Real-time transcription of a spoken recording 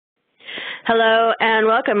Hello and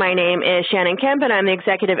welcome. My name is Shannon Kemp and I'm the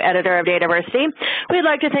Executive Editor of DATAVERSITY. We'd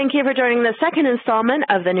like to thank you for joining the second installment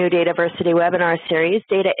of the new DATAVERSITY webinar series,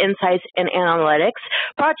 Data Insights and Analytics,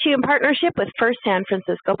 brought to you in partnership with First San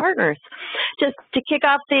Francisco Partners. Just to kick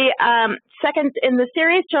off the second in the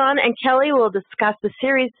series, John and Kelly will discuss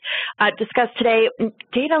today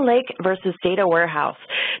data lake versus data warehouse.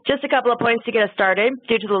 Just a couple of points to get us started.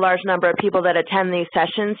 Due to the large number of people that attend these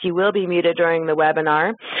sessions, you will be muted during the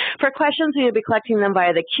webinar. For questions, we will be collecting them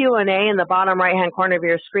via the Q&A in the bottom right-hand corner of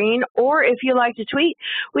your screen, or if you like to tweet,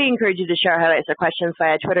 we encourage you to share highlights or questions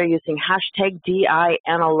via Twitter using hashtag DI&A.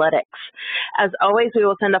 As always, we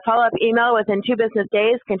will send a follow-up email within 2 business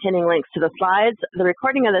days containing links to the slides, the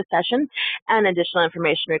recording of the session, and additional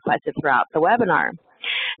information requested throughout the webinar.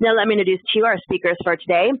 Now let me introduce to you our speakers for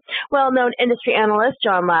today. Well-known industry analyst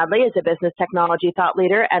John Ladley is a business technology thought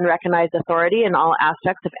leader and recognized authority in all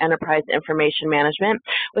aspects of enterprise information management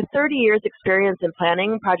with 30 years experience in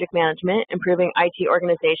planning, project management, improving IT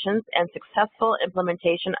organizations, and successful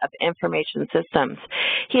implementation of information systems.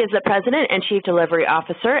 He is the President and Chief Delivery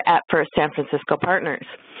Officer at First San Francisco Partners.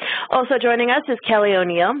 Also joining us is Kelly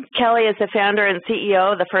O'Neill. Kelly is the founder and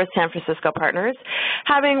CEO of the First San Francisco Partners.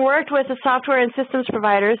 Having worked with the software and systems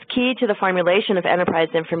providers key to the formulation of enterprise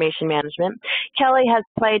information management, Kelly has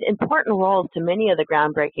played important roles to many of the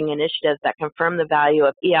groundbreaking initiatives that confirm the value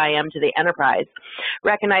of EIM to the enterprise.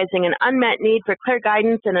 Recognizing an unmet need for clear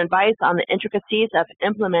guidance and advice on the intricacies of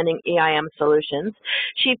implementing EIM solutions,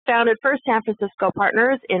 she founded First San Francisco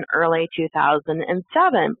Partners in early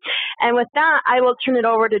 2007. And with that, I will turn it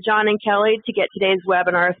over to John and Kelly to get today's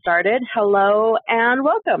webinar started. Hello and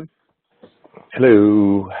welcome.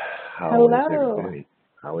 Hello.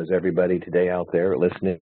 How is everybody today out there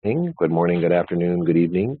listening? Good morning, good afternoon, good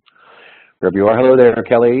evening, wherever you are. Hello there,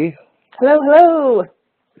 Kelly. Hello, hello.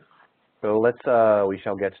 So we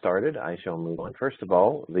shall get started. I shall move on. First of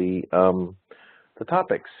all, the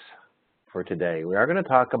topics for today. We are going to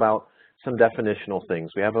talk about some definitional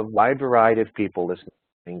things. We have a wide variety of people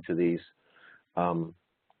listening to these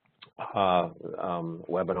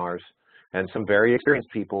webinars, and some very experienced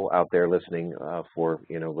people out there listening for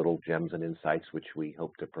little gems and insights which we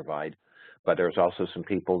hope to provide. But there's also some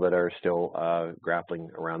people that are still grappling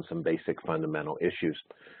around some basic fundamental issues.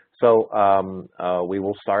 So we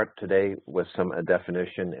will start today with some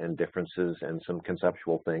definition and differences and some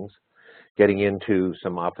conceptual things, getting into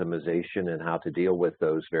some optimization and how to deal with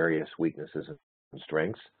those various weaknesses and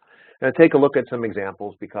strengths. And take a look at some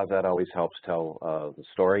examples because that always helps tell the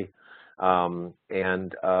story. And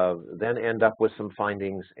then end up with some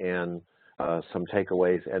findings and some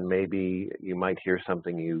takeaways, and maybe you might hear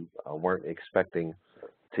something you weren't expecting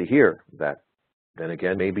to hear that then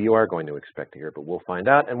again maybe you are going to expect to hear, but we'll find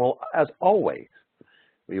out. And we'll, as always,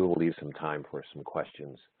 we will leave some time for some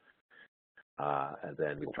questions, and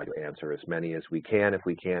then we'll try to answer as many as we can. If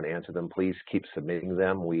we can't answer them, please keep submitting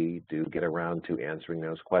them. We do get around to answering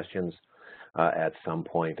those questions at some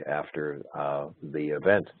point after the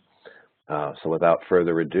event. So without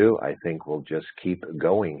further ado, I think we'll just keep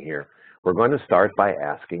going here. We're going to start by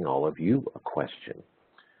asking all of you a question.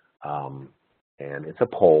 And it's a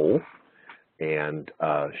poll. And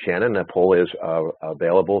Shannon, the poll is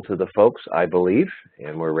available to the folks, I believe,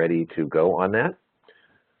 and we're ready to go on that.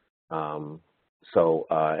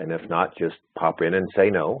 And if not, just pop in and say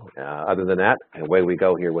no. Other than that, away we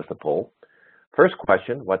go here with the poll. First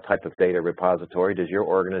question, what type of data repository does your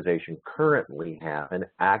organization currently have and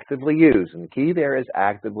actively use? And the key there is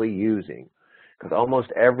actively using, because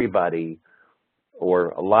almost everybody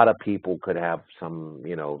or a lot of people could have some,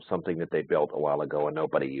 something that they built a while ago and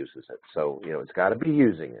nobody uses it. So, it's got to be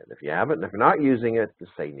using it. If you haven't, if you're not using it,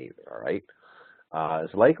 just say neither, all right?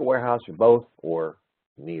 Is lake a warehouse or both or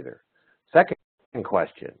neither? Second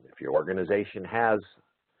question, if your organization has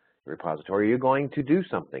repository, are you going to do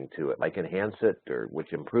something to it, like enhance it or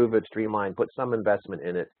which improve it, streamline, put some investment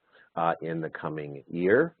in it in the coming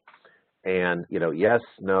year? And yes,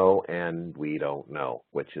 no, and we don't know,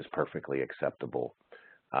 which is perfectly acceptable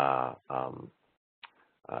to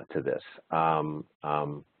this.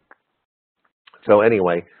 So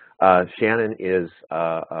anyway, Shannon is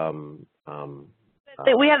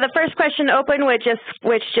we have the first question open, which just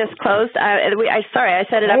closed. Sorry, I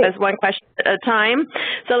set it up as one question at a time.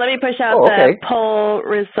 So let me push out the poll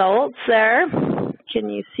results there. Can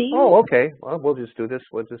you see? Oh, okay. Well, we'll just do this.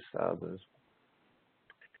 We'll just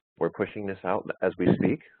we're pushing this out as we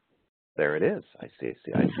speak. There it is. I see.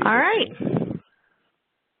 All right.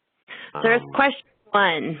 There's question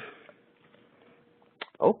 1.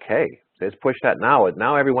 Okay. So let's push that now.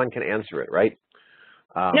 Now everyone can answer it, right?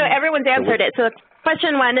 No, everyone's answered it. So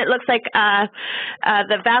Question one, it looks like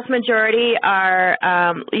the vast majority are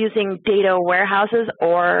using data warehouses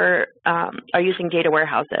or are using data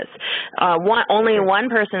warehouses. Only one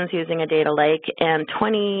person's using a data lake, and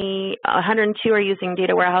 102 are using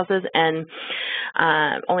data warehouses, and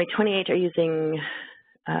only 28 are using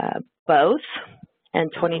both, and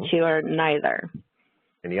 22 are neither.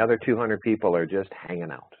 And the other 200 people are just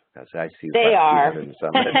hanging out. As I see, they are.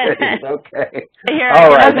 Okay.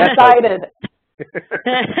 All right. I'm excited.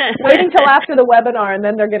 Wait until after the webinar, and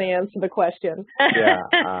then they're going to answer the question. Yeah.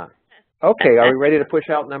 Okay. Are we ready to push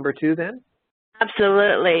out number 2 then?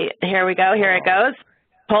 Absolutely. Here we go. Here it goes.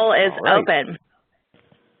 Poll is open.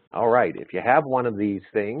 All right. If you have one of these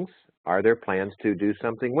things, are there plans to do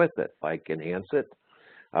something with it, like enhance it?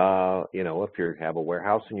 You know, if you have a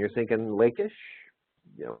warehouse and you're thinking lake-ish,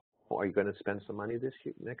 you know, are you going to spend some money this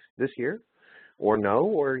year, or no,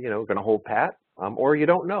 or you know, going to hold pat, or you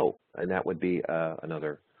don't know, and that would be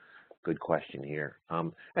another good question here.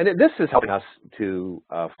 And this is helping us to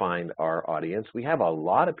find our audience. We have a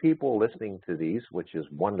lot of people listening to these, which is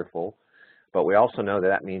wonderful, but we also know that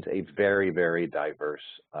that means a very, very diverse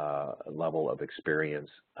level of experience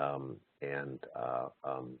and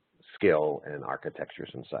skill and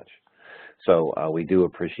architectures and such. So we do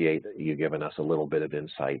appreciate you giving us a little bit of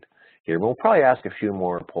insight here. We'll probably ask a few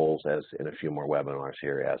more polls in a few more webinars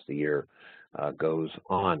here as the year goes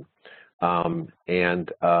on. The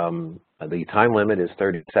time limit is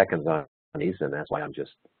 30 seconds on these, and that's why I'm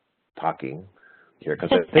just talking here,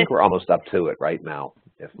 because I think we're almost up to it right now,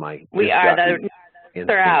 if my instincts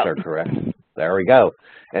are correct. There we go.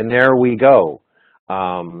 And there we go.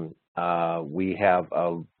 We have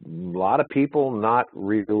a lot of people not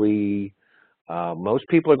really, most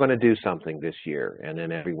people are going to do something this year, and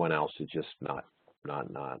then everyone else is just not.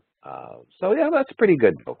 So yeah, that's pretty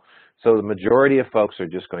good. So the majority of folks are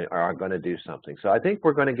just going to do something. So I think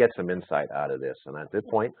we're going to get some insight out of this, and at this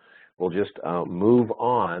point, we'll just move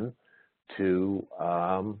on to.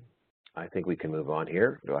 I think we can move on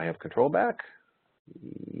here. Do I have control back?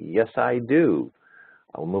 Yes, I do.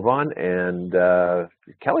 I'll move on, and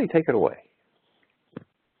Kelly, take it away.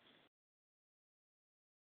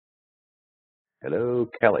 Hello,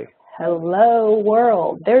 Kelly. Hello,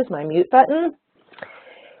 world. There's my mute button.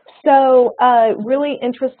 So really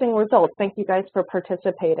interesting results. Thank you guys for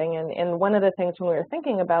participating. And one of the things when we were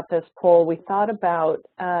thinking about this poll, we thought about,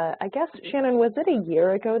 I guess, Shannon, was it a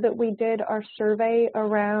year ago that we did our survey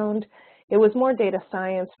around, it was more data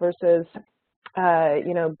science versus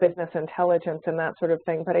you know, business intelligence and that sort of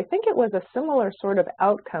thing. But I think it was a similar sort of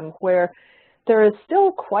outcome where there is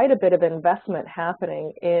still quite a bit of investment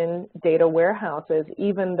happening in data warehouses,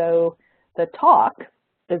 even though the talk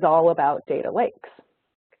is all about data lakes.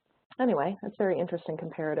 Anyway, that's a very interesting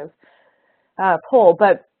comparative poll.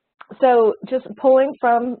 But so just pulling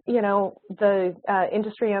from, you know, the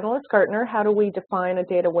industry analyst Gartner, how do we define a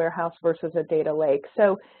data warehouse versus a data lake?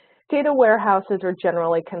 So data warehouses are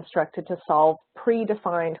generally constructed to solve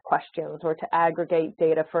predefined questions or to aggregate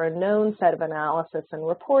data for a known set of analysis and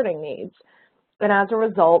reporting needs. And as a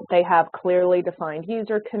result, they have clearly defined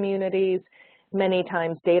user communities. Many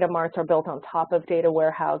times data marts are built on top of data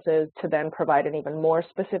warehouses to then provide an even more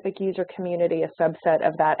specific user community, a subset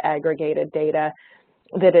of that aggregated data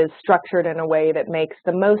that is structured in a way that makes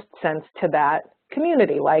the most sense to that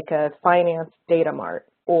community, like a finance data mart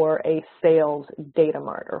or a sales data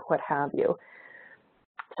mart or what have you.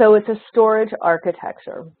 So it's a storage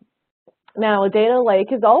architecture. Now, a data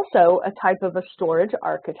lake is also a type of a storage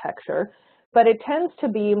architecture, but it tends to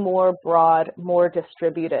be more broad, more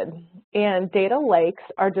distributed. And data lakes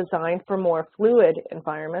are designed for more fluid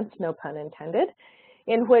environments, no pun intended,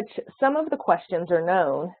 in which some of the questions are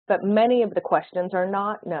known, but many of the questions are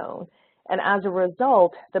not known. And as a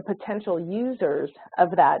result, the potential users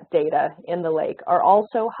of that data in the lake are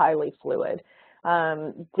also highly fluid.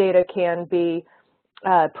 Data can be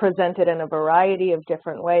presented in a variety of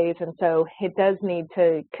different ways, and so it does need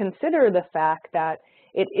to consider the fact that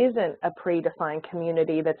it isn't a predefined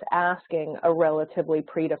community that's asking a relatively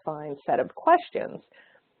predefined set of questions,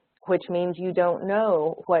 which means you don't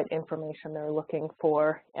know what information they're looking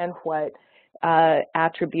for and what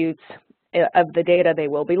attributes of the data they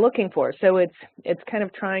will be looking for. So it's kind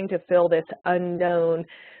of trying to fill this unknown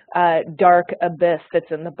dark abyss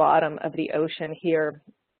that's in the bottom of the ocean here,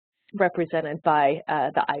 represented by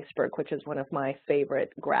the iceberg, which is one of my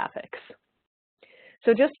favorite graphics.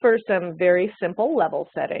 So just for some very simple level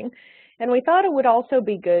setting, and we thought it would also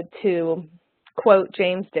be good to quote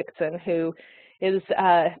James Dixon, who is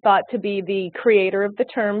thought to be the creator of the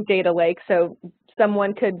term data lake. So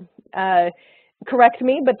someone could correct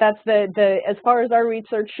me, but that's as far as our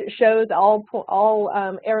research shows,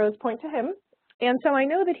 all arrows point to him. And so I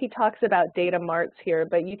know that he talks about data marts here,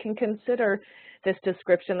 but you can consider this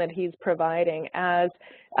description that he's providing as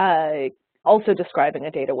also describing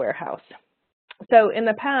a data warehouse. So in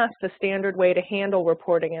the past, the standard way to handle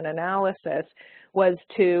reporting and analysis was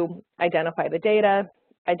to identify the data,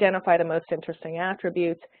 identify the most interesting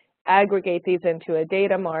attributes, aggregate these into a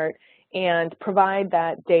data mart, and provide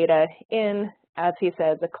that data in, as he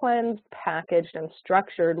says, a cleansed, packaged, and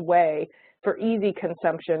structured way for easy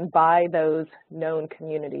consumption by those known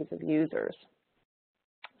communities of users.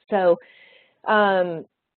 So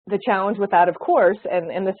the challenge with that, of course,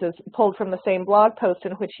 and this is pulled from the same blog post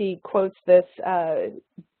in which he quotes this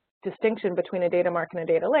distinction between a data mart and a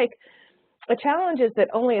data lake, the challenge is that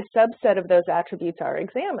only a subset of those attributes are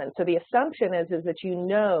examined. So the assumption is that you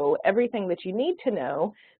know everything that you need to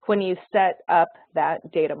know when you set up that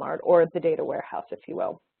data mart or the data warehouse, if you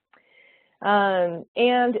will. And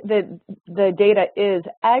the data is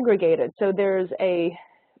aggregated. So there's a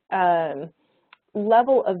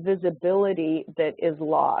level of visibility that is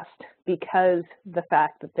lost because the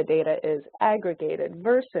fact that the data is aggregated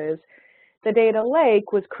versus the data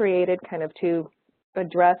lake was created kind of to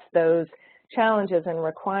address those challenges and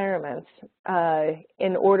requirements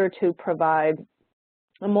in order to provide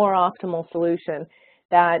a more optimal solution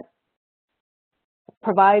that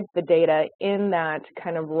provides the data in that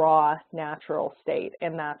kind of raw, natural state,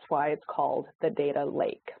 and that's why it's called the data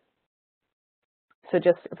lake. So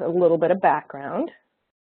just a little bit of background.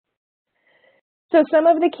 So some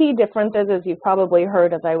of the key differences, as you've probably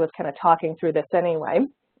heard as I was kind of talking through this anyway,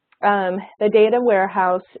 the data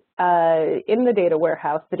warehouse, in the data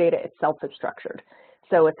warehouse, the data itself is structured.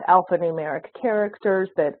 So it's alphanumeric characters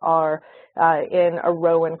that are in a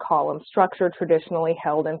row and column structure, traditionally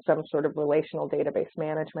held in some sort of relational database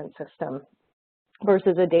management system,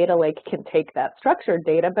 versus a data lake can take that structured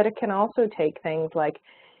data, but it can also take things like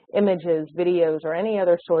images, videos, or any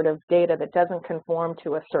other sort of data that doesn't conform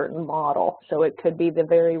to a certain model. So it could be the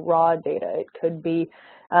very raw data. It could be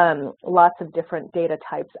lots of different data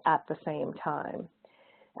types at the same time.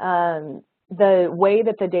 The way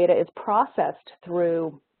that the data is processed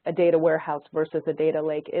through a data warehouse versus a data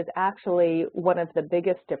lake is actually one of the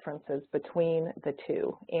biggest differences between the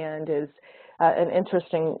two, and is an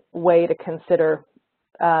interesting way to consider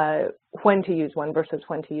when to use one versus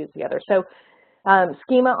when to use the other. So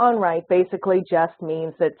schema on write basically just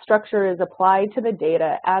means that structure is applied to the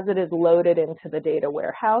data as it is loaded into the data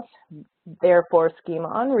warehouse. Therefore, schema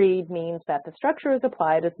on read means that the structure is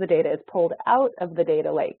applied as the data is pulled out of the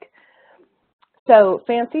data lake. So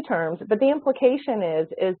fancy terms, but the implication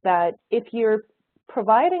is that if you're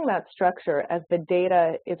providing that structure as the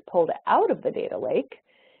data is pulled out of the data lake,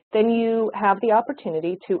 then you have the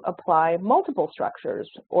opportunity to apply multiple structures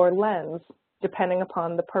or lens depending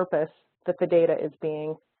upon the purpose that the data is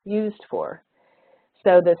being used for.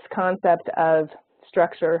 So this concept of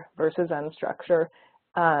structure versus unstructured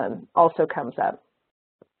also comes up.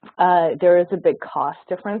 There is a big cost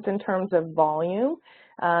difference in terms of volume.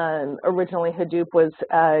 Originally, Hadoop was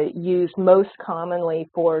used most commonly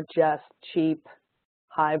for just cheap,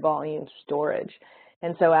 high-volume storage.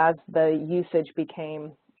 And so as the usage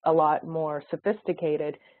became a lot more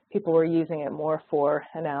sophisticated, people were using it more for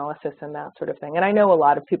analysis and that sort of thing. And I know a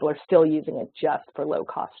lot of people are still using it just for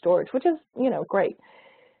low-cost storage, which is, great.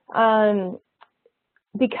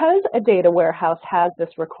 Because a data warehouse has this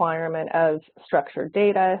requirement of structured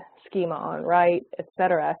data, schema on write,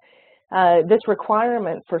 etc., this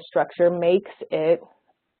requirement for structure makes it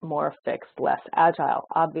more fixed, less agile,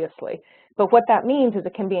 obviously. But what that means is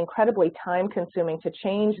it can be incredibly time-consuming to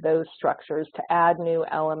change those structures, to add new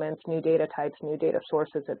elements, new data types, new data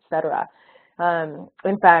sources, etc.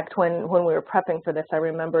 In fact, when we were prepping for this, I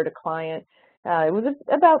remembered a client, it was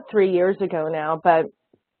about 3 years ago now, but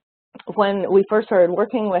when we first started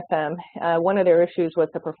working with them, one of their issues was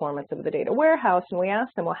the performance of the data warehouse, and we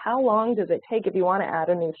asked them, well, how long does it take if you want to add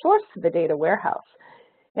a new source to the data warehouse?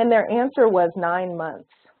 And their answer was 9 months.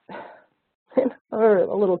 We're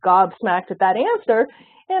a little gobsmacked at that answer,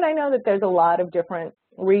 and I know that there's a lot of different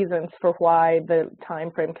reasons for why the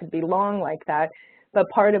time frame could be long like that, but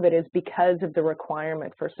part of it is because of the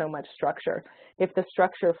requirement for so much structure. If the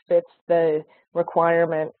structure fits the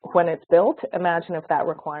requirement when it's built, imagine if that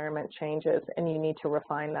requirement changes and you need to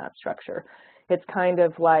refine that structure. It's kind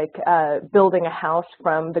of like building a house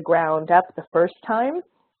from the ground up the first time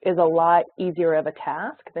is a lot easier of a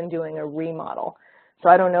task than doing a remodel. So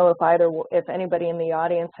I don't know if anybody in the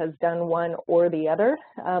audience has done one or the other.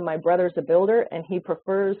 My brother's a builder, and he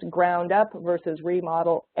prefers ground up versus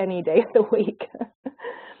remodel any day of the week.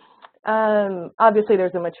 Obviously,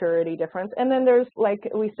 there's a maturity difference. And then there's, like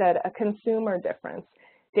we said, a consumer difference.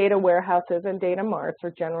 Data warehouses and data marts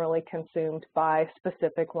are generally consumed by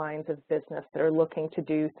specific lines of business that are looking to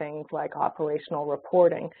do things like operational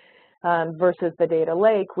reporting. Versus the data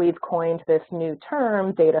lake, we've coined this new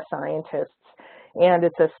term, data scientists. And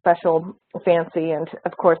it's a special, fancy, and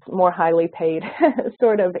of course, more highly paid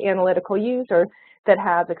sort of analytical user that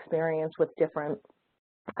has experience with different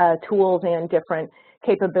tools and different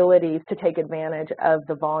capabilities to take advantage of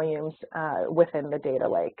the volumes within the data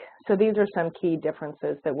lake. So these are some key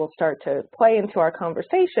differences that will start to play into our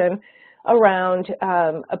conversation around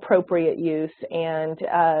appropriate use and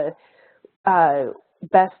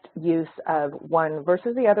best use of one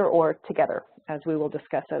versus the other or together, as we will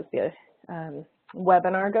discuss as the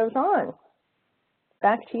webinar goes on.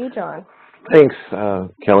 Back to you, John. Thanks,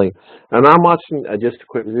 Kelly. And I'm watching, just a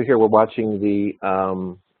quick review here, we're watching the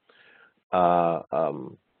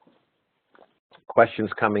questions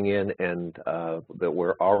coming in, and that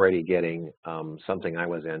we're already getting something I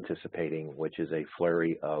was anticipating, which is a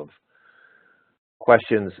flurry of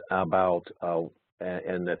questions about,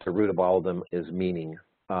 and that the root of all of them is meaning,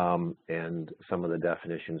 and some of the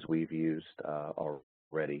definitions we've used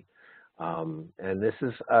already. And this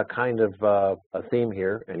is a kind of a theme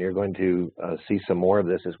here, and you're going to see some more of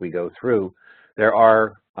this as we go through. There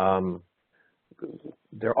are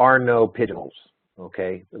no pigeonholes,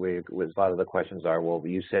 okay? A lot of the questions are, well,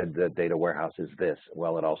 you said the data warehouse is this.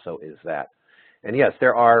 Well, it also is that. And yes,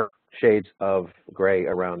 there are shades of gray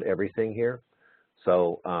around everything here.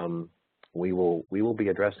 So we will be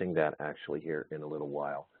addressing that actually here in a little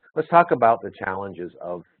while. Let's talk about the challenges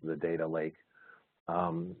of the data lake.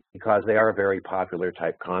 Because they are a very popular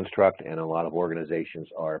type construct, and a lot of organizations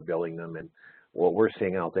are building them. And what we're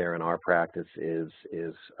seeing out there in our practice is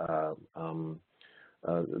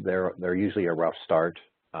they're usually a rough start.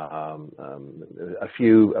 A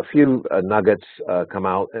few nuggets come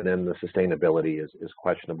out, and then the sustainability is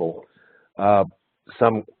questionable.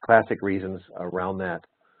 Some classic reasons around that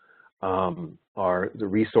are the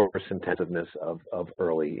resource intensiveness of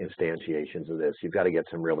early instantiations of this. You've got to get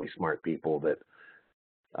some really smart people that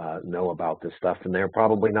know about this stuff, and they're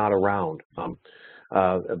probably not around.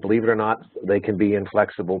 Believe it or not, they can be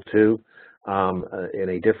inflexible too, in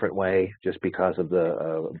a different way, just because of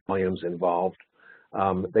the volumes involved.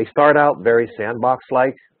 They start out very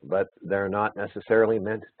sandbox-like, but they're not necessarily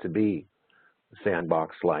meant to be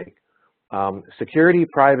sandbox-like. Security,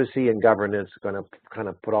 privacy, and governance are going to kind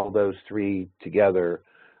of put all those three together.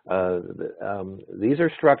 These are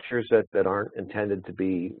structures that aren't intended to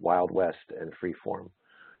be Wild West and freeform.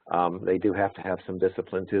 They do have to have some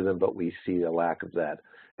discipline to them, but we see a lack of that.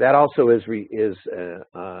 That also is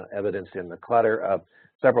evidenced in the clutter.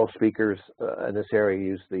 Several speakers in this area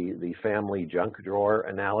use the family junk drawer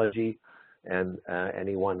analogy, and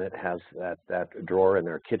anyone that has that drawer in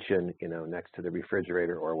their kitchen, you know, next to the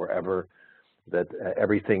refrigerator or wherever that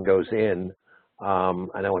everything goes in.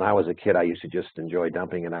 I know when I was a kid, I used to just enjoy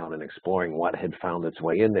dumping it out and exploring what had found its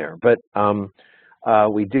way in there. But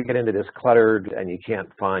we do get into this cluttered, and you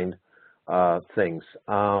can't find things.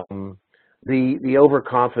 The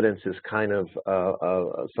overconfidence is kind of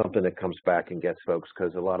something that comes back and gets folks,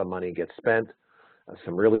 because a lot of money gets spent.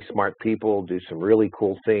 Some really smart people do some really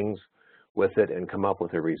cool things with it and come up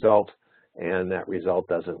with a result, and that result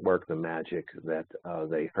doesn't work the magic that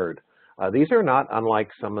they heard. These are not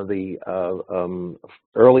unlike some of the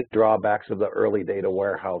early drawbacks of the early data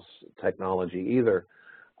warehouse technology either.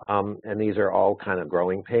 And these are all kind of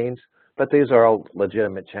growing pains, but these are all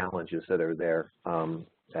legitimate challenges that are there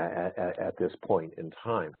at this point in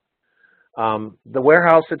time. The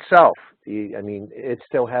warehouse itself, I mean, it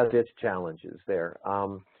still has its challenges there.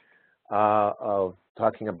 Of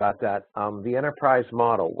talking about that, the enterprise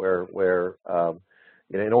model, where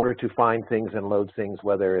in order to find things and load things,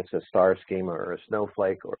 whether it's a star schema or a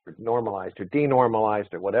snowflake or normalized or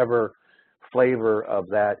denormalized or whatever flavor of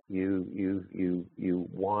that you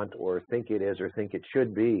want or think it is or think it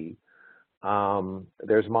should be,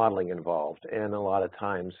 there's modeling involved. And a lot of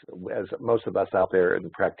times, as most of us out there in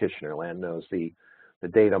practitioner land knows, the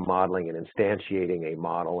data modeling and instantiating a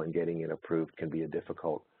model and getting it approved can be a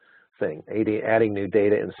difficult thing. Adding new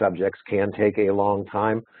data and subjects can take a long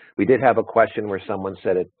time. We did have a question where someone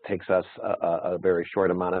said it takes us a very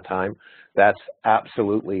short amount of time. That's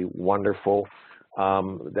absolutely wonderful.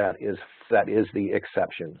 That is the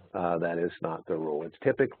exception. That is not the rule. It's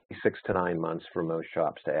typically 6 to 9 months for most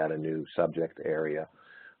shops to add a new subject area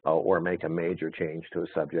or make a major change to a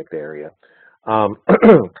subject area. Kind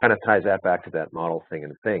of ties that back to that model thing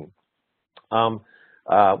and thing.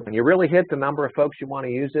 When you really hit the number of folks you want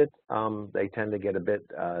to use it, they tend to get a bit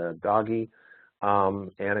doggy.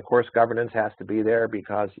 And of course, governance has to be there,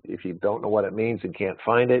 because if you don't know what it means and can't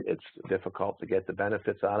find it, it's difficult to get the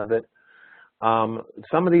benefits out of it.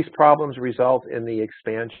 Some of these problems result in the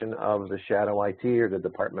expansion of the shadow IT or the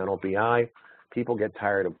departmental BI. People get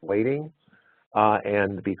tired of waiting,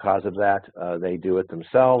 and because of that, they do it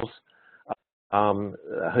themselves.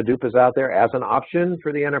 Hadoop is out there as an option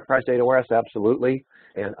for the enterprise data warehouse, absolutely.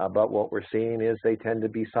 But what we're seeing is they tend to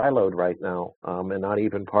be siloed right now, and not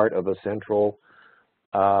even part of a central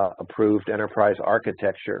approved enterprise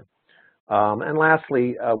architecture. And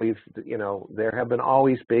lastly, there have been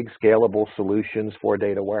always big scalable solutions for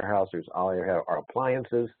data warehouses. There are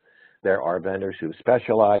appliances. There are vendors who've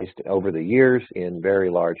specialized over the years in very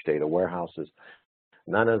large data warehouses.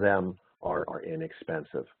 None of them are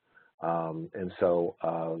inexpensive. And so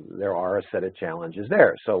there are a set of challenges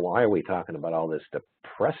there. So why are we talking about all this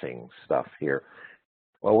depressing stuff here?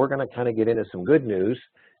 Well, we're going to kind of get into some good news,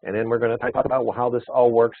 and then we're going to talk about how this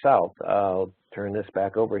all works out. I'll turn this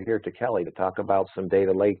back over here to Kelly to talk about some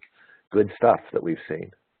data lake good stuff that we've seen.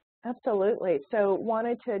 Absolutely. So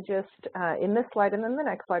wanted to just, in this slide and then the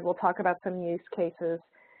next slide, we'll talk about some use cases.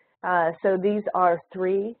 So these are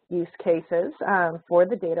 3 use cases for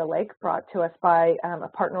the data lake brought to us by a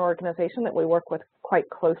partner organization that we work with quite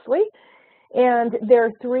closely. And there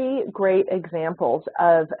are 3 great examples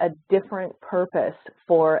of a different purpose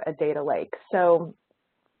for a data lake. So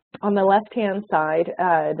on the left-hand side,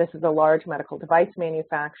 this is a large medical device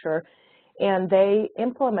manufacturer, and they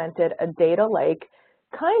implemented a data lake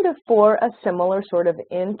kind of for a similar sort of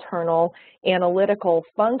internal analytical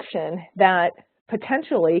function that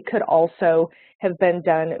potentially could also have been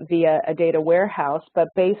done via a data warehouse, but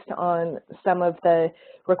based on some of the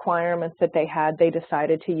requirements that they had, they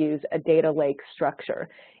decided to use a data lake structure.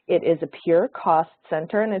 It is a pure cost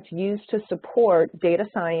center, and it's used to support data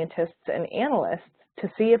scientists and analysts to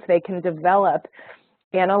see if they can develop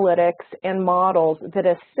analytics and models that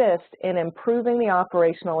assist in improving the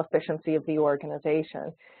operational efficiency of the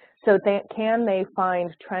organization. So can they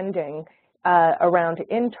find trending around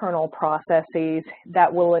internal processes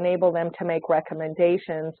that will enable them to make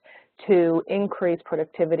recommendations to increase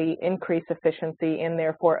productivity, increase efficiency, and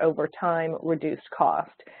therefore over time reduce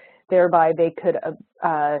cost. Thereby they could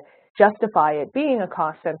justify it being a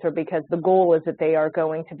cost center, because the goal is that they are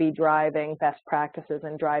going to be driving best practices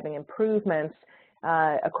and driving improvements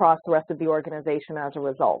across the rest of the organization as a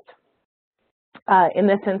result. In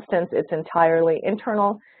this instance, it's entirely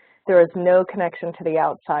internal. There is no connection to the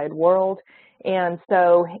outside world, and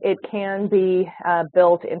so it can be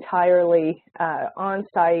built entirely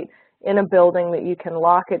on-site in a building that you can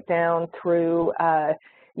lock it down through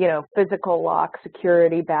physical lock,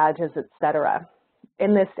 security badges, etc.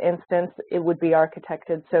 In this instance, it would be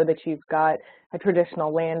architected so that you've got a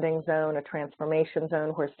traditional landing zone, a transformation zone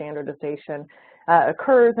where standardization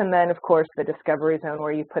occurs, and then, of course, the discovery zone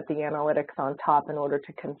where you put the analytics on top in order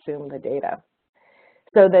to consume the data.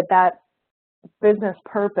 So that business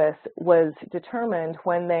purpose was determined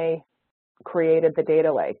when they created the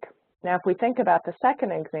data lake. Now, if we think about the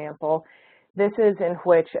second example, this is in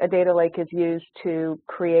which a data lake is used to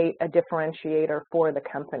create a differentiator for the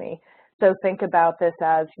company. So think about this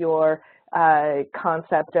as your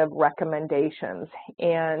concept of recommendations,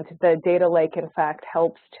 and the data lake, in fact,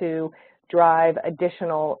 helps to drive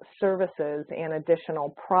additional services and additional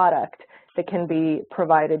product that can be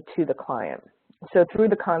provided to the client. So through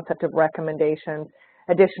the concept of recommendations,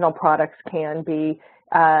 additional products can be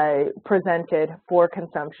presented for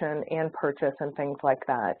consumption and purchase and things like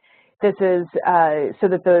that. This is so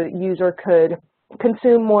that the user could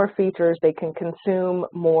consume more features, they can consume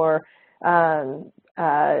more of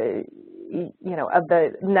the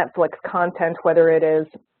Netflix content, whether it is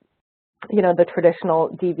the traditional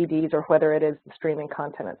DVDs or whether it is the streaming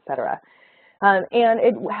content, etc. And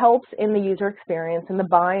it helps in the user experience in the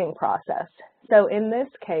buying process. So in this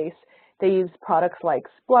case, they use products like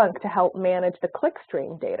Splunk to help manage the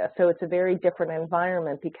clickstream data. So it's a very different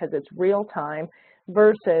environment because it's real time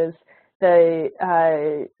versus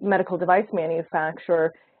the medical device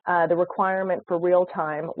manufacturer. The requirement for real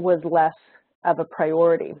time was less of a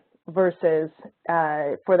priority versus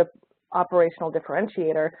for the operational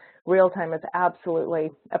differentiator, real time is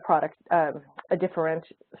absolutely a product,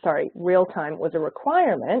 real time was a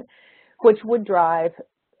requirement, which would drive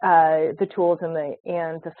the tools and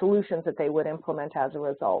the solutions that they would implement as a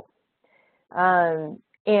result. And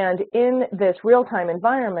in this real-time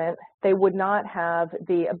environment, they would not have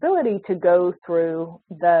the ability to go through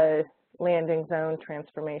the landing zone,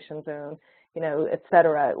 transformation zone, et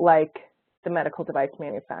cetera, like the medical device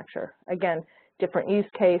manufacturer. Again, different use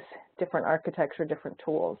case, different architecture, different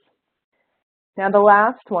tools. Now the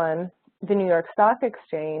last one, the New York Stock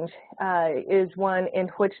Exchange, is one in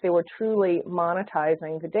which they were truly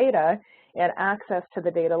monetizing the data, and access to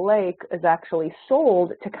the data lake is actually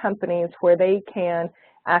sold to companies where they can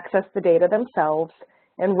access the data themselves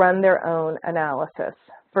and run their own analysis.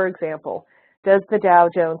 For example, does the Dow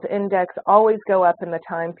Jones Index always go up in the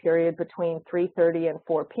time period between 3:30 and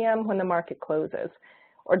 4 p.m. when the market closes?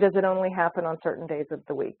 Or does it only happen on certain days of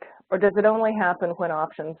the week? Or does it only happen when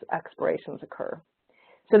options expirations occur?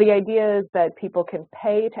 So the idea is that people can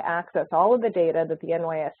pay to access all of the data that the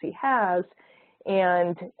NYSE has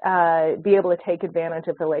and be able to take advantage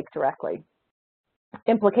of the lake directly.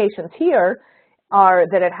 Implications here are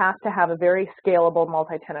that it has to have a very scalable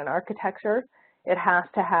multi-tenant architecture. It has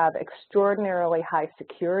to have extraordinarily high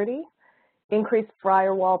security, increased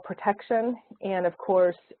firewall protection, and of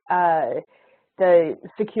course, the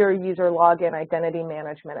secure user login, identity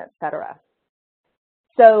management, et cetera.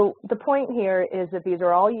 So the point here is that these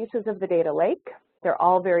are all uses of the data lake. They're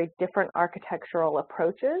all very different architectural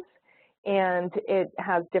approaches, and it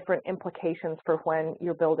has different implications for when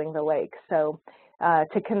you're building the lake. So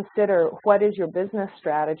to consider what is your business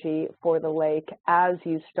strategy for the lake as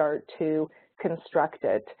you start to construct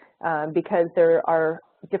it, because there are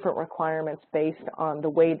different requirements based on the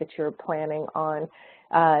way that you're planning on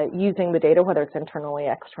using the data, whether it's internally,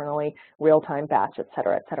 externally, real-time, batch, et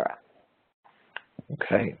cetera, et cetera.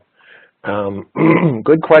 Okay.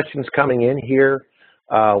 Good questions coming in here.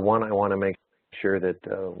 One, I want to make sure that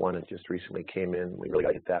one that just recently came in, we really got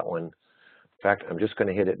to hit that one. In fact, I'm just going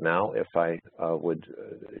to hit it now if I would,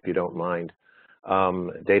 if you don't mind.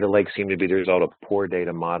 Data lakes seem to be the result of poor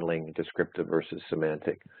data modeling, descriptive versus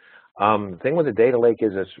semantic. The thing with the data lake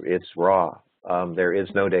is it's raw. There is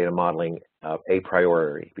no data modeling a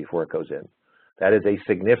priori before it goes in. That is a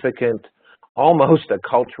significant, almost a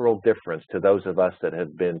cultural difference to those of us that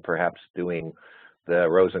have been perhaps doing the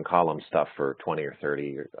rows and columns stuff for 20 or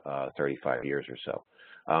 30 or 35 years or so.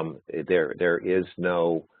 There is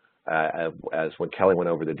no, as when Kelly went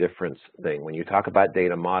over the difference thing, when you talk about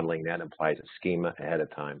data modeling, that implies a schema ahead of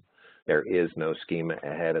time. There is no schema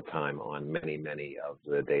ahead of time on many, many of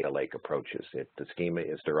the data lake approaches. The schema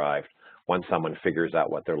is derived once someone figures out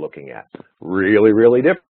what they're looking at. Really, really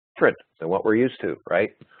different than what we're used to,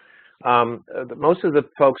 right? Most of the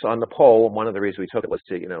folks on the poll, one of the reasons we took it was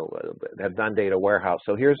to, have done data warehouse.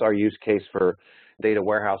 So here's our use case for data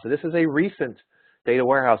warehouse. So this is a recent data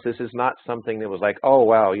warehouse. This is not something that was like, oh,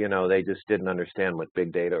 wow, they just didn't understand what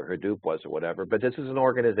big data or Hadoop was or whatever. But this is an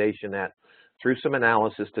organization that, through some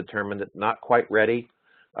analysis, determined that not quite ready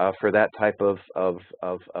for that type of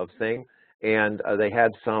thing. And they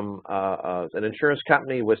had some, an insurance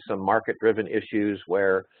company with some market-driven issues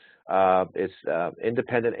where its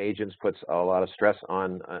independent agents puts a lot of stress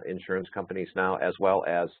on insurance companies now, as well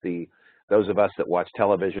as those of us that watch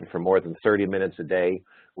television for more than 30 minutes a day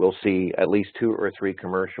will see at least 2 or 3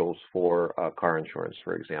 commercials for car insurance,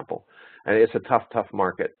 for example. And it's a tough, tough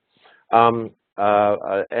market. And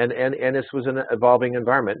this was an evolving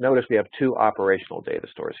environment. Notice we have 2 operational data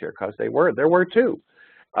stores here because there were 2.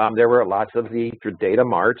 There were lots of the data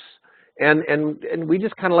marts, and we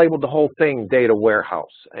just kind of labeled the whole thing data warehouse.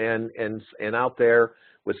 And out there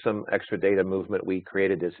with some extra data movement, we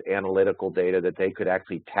created this analytical data that they could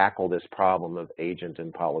actually tackle this problem of agent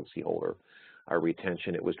and policyholder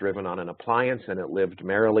retention. It was driven on an appliance, and it lived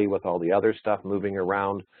merrily with all the other stuff moving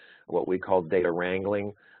around, what we call data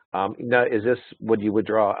wrangling. Now, is this what you would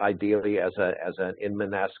draw ideally as an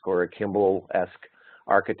Inman-esque or a Kimball-esque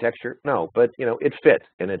architecture? No, but it fit,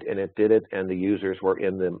 and it did it, and the users were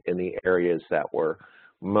in the areas that were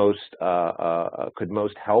most could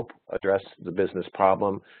most help address the business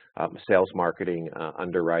problem, sales, marketing,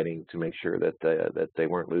 underwriting, to make sure that they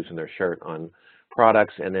weren't losing their shirt on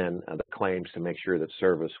products, and then the claims to make sure that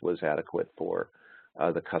service was adequate for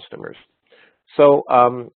the customers. So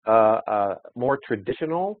more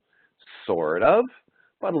traditional, sort of,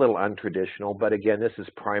 but a little untraditional. But again, this is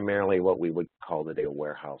primarily what we would call the data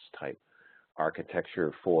warehouse type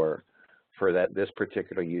architecture for this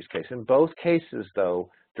particular use case. In both cases, though,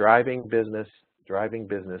 driving business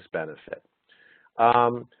benefit.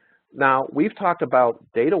 Now, we've talked about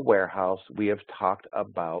data warehouse. We have talked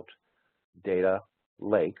about data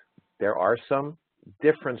lake. There are some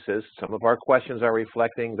differences. Some of our questions are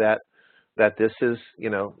reflecting that this is,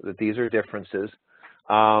 that these are differences.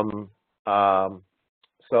 And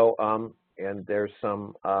there's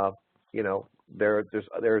some,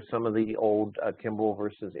 there's some of the old Kimball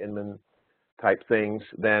versus Inman type things.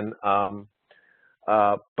 Then,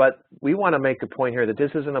 but we want to make a point here that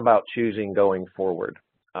this isn't about choosing going forward.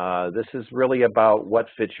 This is really about what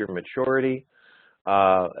fits your maturity,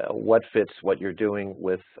 what fits what you're doing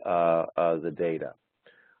with the data.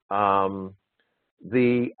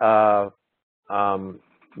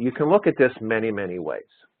 You can look at this many ways.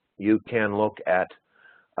 You can look at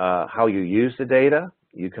how you use the data.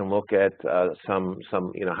 You can look at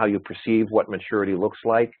how you perceive what maturity looks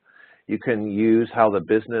like. You can use how the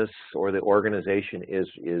business or the organization is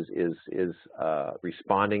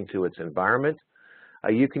responding to its environment.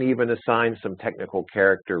 You can even assign some technical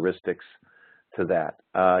characteristics to that.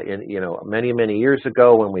 Many years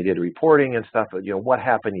ago when we did reporting and stuff, what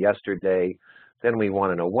happened yesterday, then we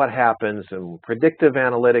want to know what happens, and predictive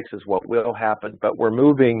analytics is what will happen, but we're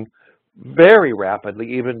moving very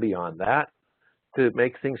rapidly, even beyond that, to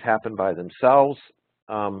make things happen by themselves,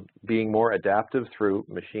 being more adaptive through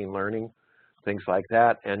machine learning, things like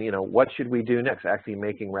that. And what should we do next? Actually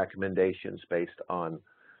making recommendations based on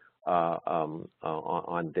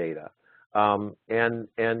data.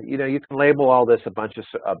 You can label all this a bunch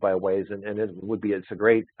of by ways, and it's a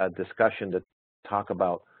great discussion to talk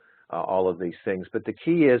about all of these things. But the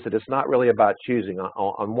key is that it's not really about choosing.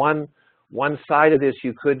 On one side of this,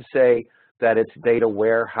 you could say that it's data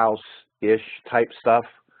warehouse-ish type stuff,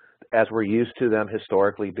 as we're used to them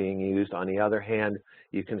historically being used. On the other hand,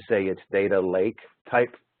 you can say it's data lake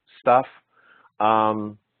type stuff.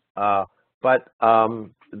 But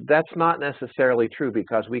that's not necessarily true,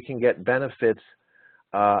 because we can get benefits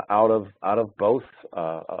out of both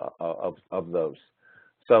of those.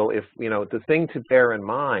 So if the thing to bear in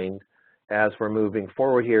mind as we're moving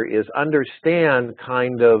forward here is understand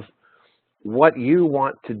kind of what you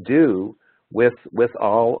want to do with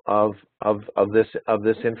all of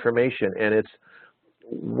this information, and it's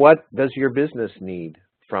what does your business need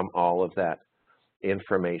from all of that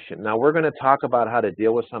information. Now we're going to talk about how to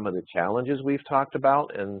deal with some of the challenges we've talked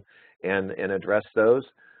about and address those.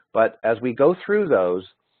 But as we go through those,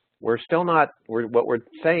 we're still not. What we're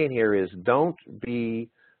saying here is don't be.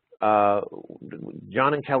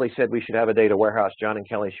 John and Kelly said we should have a data warehouse. John and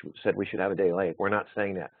Kelly said we should have a data lake. We're not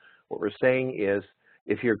saying that. What we're saying is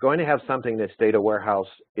if you're going to have something that's data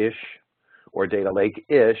warehouse-ish or data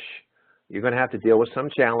lake-ish, you're going to have to deal with some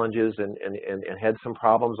challenges and head some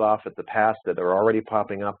problems off at the past that are already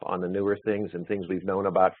popping up on the newer things and things we've known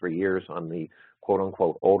about for years on the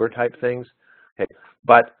quote-unquote older type things. Okay.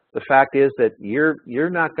 But the fact is that you're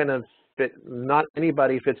not going to fit, not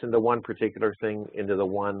anybody fits into one particular thing, into the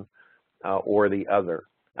one or the other.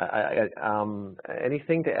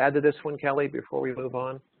 Anything to add to this one, Kelly, before we move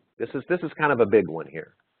on? This is kind of a big one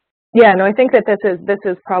here. Yeah, no, I think that this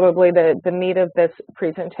is probably the meat of this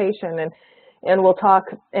presentation, and we'll talk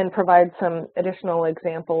and provide some additional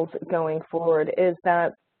examples going forward, is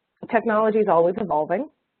that technology is always evolving,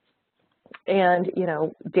 and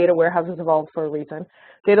data warehouses evolve for a reason,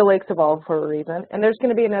 data lakes evolve for a reason, and there's going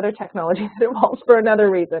to be another technology that evolves for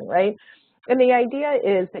another reason, right? And the idea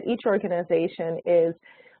is that each organization is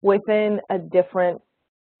within a different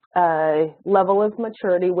level of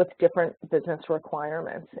maturity with different business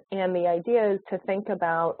requirements. And the idea is to think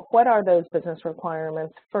about what are those business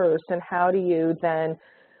requirements first, and how do you then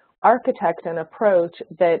architect an approach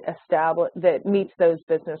that meets those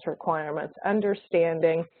business requirements,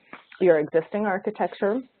 understanding your existing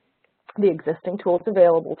architecture, the existing tools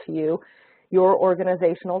available to you, your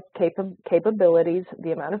organizational capabilities,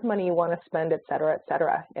 the amount of money you want to spend, et cetera, et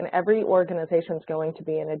cetera. And every organization is going to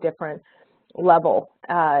be in a different level,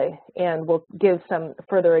 and we'll give some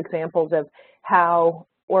further examples of how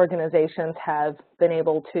organizations have been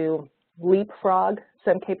able to leapfrog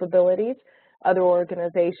some capabilities. Other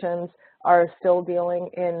organizations are still dealing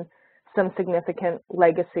in some significant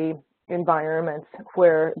legacy environments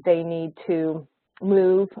where they need to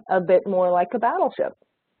move a bit more like a battleship,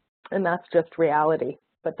 and that's just reality,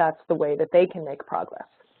 but that's the way that they can make progress.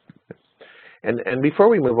 And before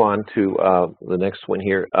we move on to the next one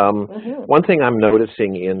here, one thing I'm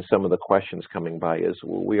noticing in some of the questions coming by is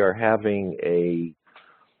we are having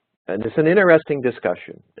and it's an interesting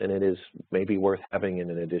discussion, and it is maybe worth having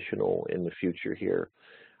an additional in the future here.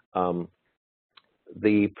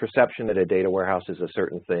 The perception that a data warehouse is a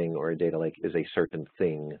certain thing or a data lake is a certain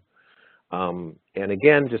thing. And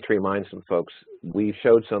again, just to remind some folks, we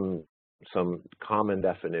showed some common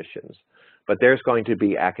definitions. But there's going to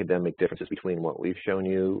be academic differences between what we've shown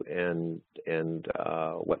you and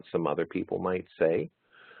what some other people might say.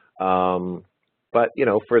 But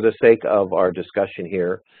for the sake of our discussion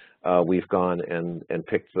here, we've gone and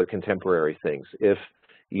picked the contemporary things. If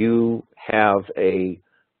you have a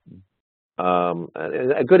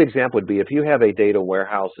A good example would be if you have a data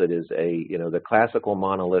warehouse that is the classical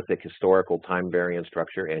monolithic historical time-variant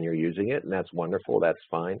structure, and you're using it, and that's wonderful, that's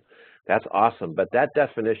fine, that's awesome. But that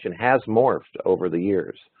definition has morphed over the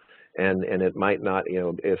years, and it might not,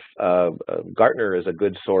 if Gartner is a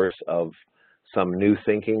good source of some new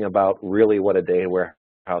thinking about really what a data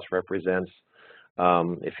warehouse represents.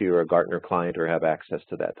 If you're a Gartner client or have access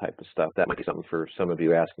to that type of stuff, that might be something for some of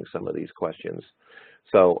you asking some of these questions.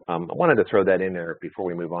 So I wanted to throw that in there before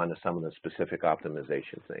we move on to some of the specific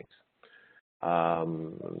optimization things.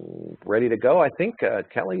 Ready to go? I think,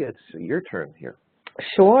 Kelly, it's your turn here.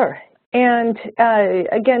 Sure. And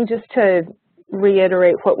again, just to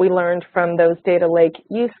reiterate what we learned from those data lake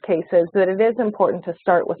use cases, that it is important to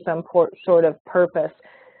start with some sort of purpose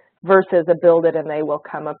versus a build it and they will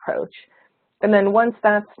come approach. And then once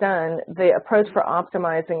that's done, the approach for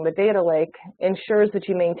optimizing the data lake ensures that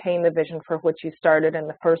you maintain the vision for which you started in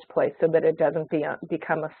the first place so that it doesn't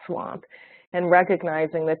become a swamp. And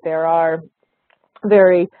recognizing that there are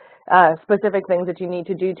very specific things that you need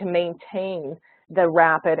to do to maintain the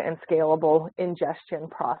rapid and scalable ingestion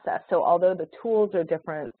process. So although the tools are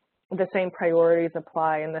different, the same priorities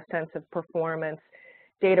apply in the sense of performance,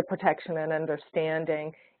 data protection and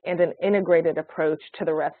understanding, and an integrated approach to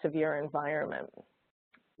the rest of your environment.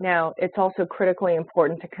 Now, it's also critically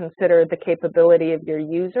important to consider the capability of your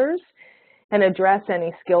users and address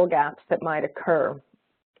any skill gaps that might occur.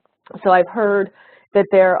 So I've heard that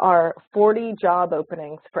there are 40 job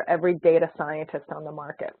openings for every data scientist on the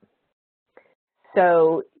market.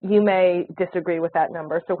 So you may disagree with that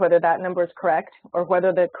number. So whether that number is correct or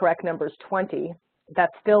whether the correct number is 20,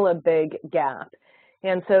 that's still a big gap.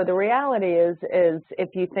 And so the reality is if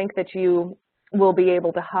you think that you will be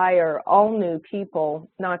able to hire all new people,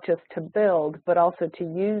 not just to build, but also to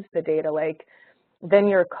use the data lake, then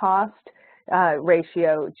your cost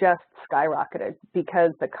ratio just skyrocketed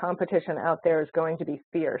because the competition out there is going to be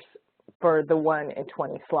fierce for the 1 in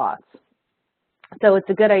 20 slots. So it's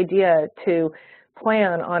a good idea to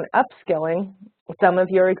plan on upskilling some of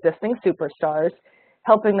your existing superstars,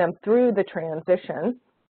 helping them through the transition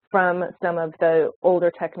from some of the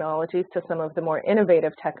older technologies to some of the more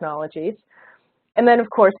innovative technologies. And then, of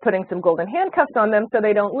course, putting some golden handcuffs on them so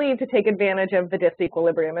they don't leave to take advantage of the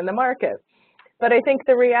disequilibrium in the market. But I think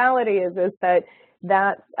the reality is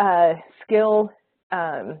that skill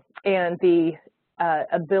and the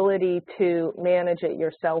ability to manage it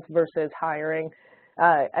yourself versus hiring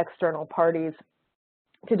external parties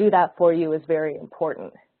to do that for you is very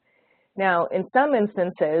important. Now, in some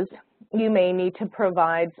instances, you may need to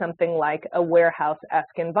provide something like a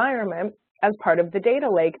warehouse-esque environment as part of the data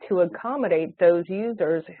lake to accommodate those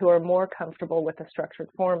users who are more comfortable with a structured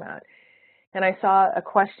format. And I saw a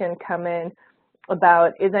question come in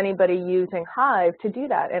about, is anybody using Hive to do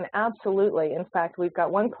that? And absolutely. In fact, we've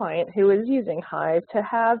got one client who is using Hive to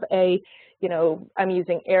have a, I'm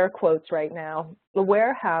using air quotes right now, a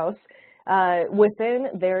warehouse within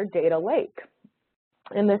their data lake.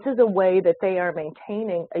 And this is a way that they are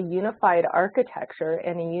maintaining a unified architecture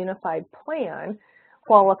and a unified plan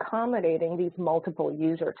while accommodating these multiple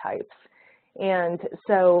user types. And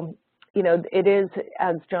so, it is,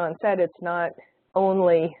 as John said, it's not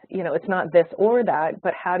only, it's not this or that,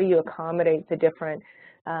 but how do you accommodate the different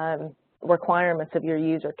requirements of your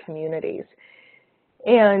user communities?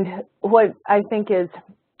 And what I think is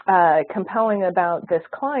compelling about this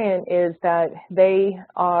client is that they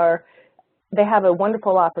have a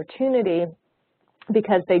wonderful opportunity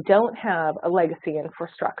because they don't have a legacy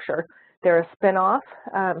infrastructure. They're a spin-off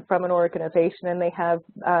from an organization, and they have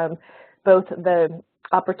both the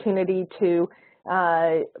opportunity to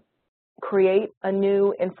create a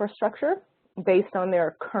new infrastructure based on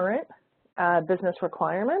their current business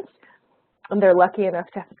requirements, and they're lucky enough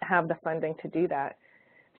to have the funding to do that.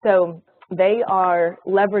 So they are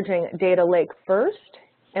leveraging data lake first,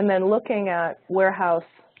 and then looking at warehouse,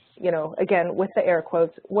 again, with the air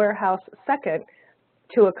quotes, warehouse second,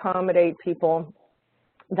 to accommodate people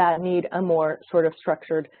that need a more sort of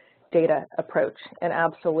structured data approach. And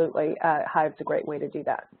absolutely, Hive's a great way to do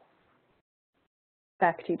that.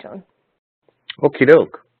 Back to you, John. Okie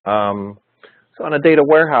doke. So on a data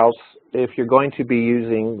warehouse, if you're going to be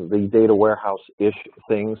using the data warehouse-ish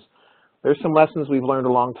things, there's some lessons we've learned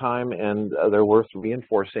a long time, and they're worth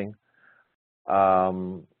reinforcing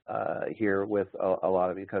here with a lot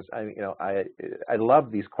of you, because I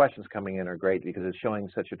love these questions coming in are great because it's showing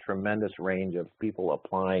such a tremendous range of people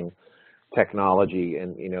applying technology,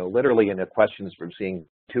 and literally in the questions from seeing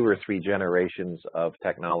 2 or 3 generations of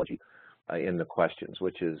technology in the questions,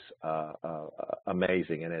 which is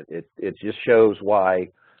amazing, and it just shows why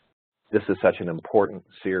this is such an important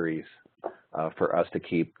series for us to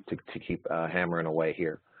keep hammering away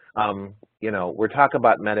here. You know, we're talking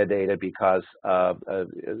about metadata because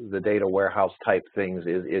the data warehouse type things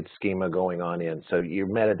it's schema going on in. So your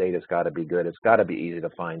metadata's got to be good. It's got to be easy to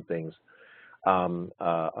find things.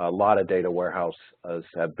 A lot of data warehouses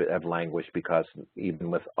have languished because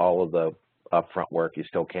even with all of the upfront work, you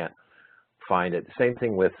still can't find it. Same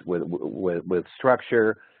thing with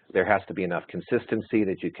structure. There has to be enough consistency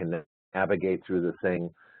that you can navigate through the thing.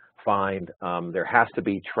 There has to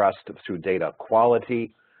be trust through data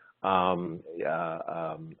quality.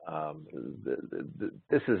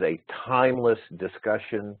 This is a timeless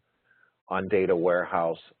discussion on data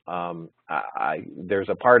warehouse. There's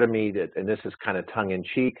a part of me that, and this is kind of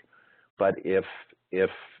tongue-in-cheek, but if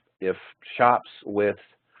shops with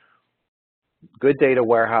good data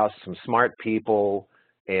warehouse, some smart people,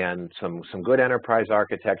 and some good enterprise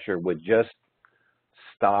architecture would just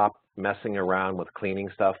stop messing around with cleaning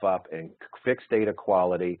stuff up and fix data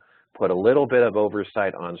quality, put a little bit of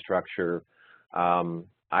oversight on structure,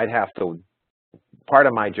 I'd have to, part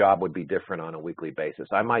of my job would be different on a weekly basis.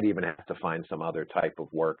 I might even have to find some other type of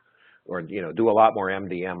work or, you know, do a lot more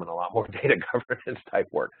MDM and a lot more data governance type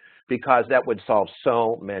work, because that would solve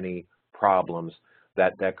so many problems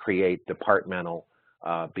that create departmental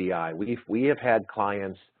BI. We have had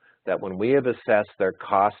clients that when we have assessed their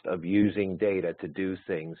cost of using data to do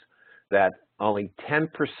things, that only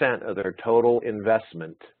 10% of their total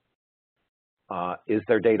investment is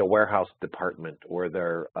their data warehouse department or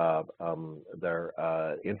their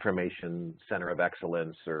information center of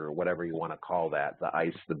excellence, or whatever you want to call that, the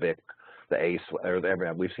ICE, the BIC, the ACE, or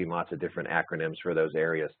we've seen lots of different acronyms for those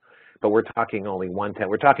areas. But we're talking only 1/10.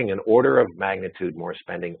 We're talking an order of magnitude more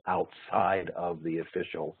spending outside of the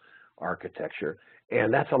official architecture.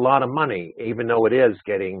 And that's a lot of money, even though it is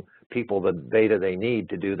getting people the data they need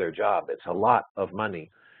to do their job. It's a lot of money,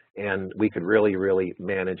 and we could really, really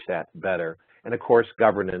manage that better. And of course,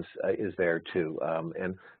 governance is there too.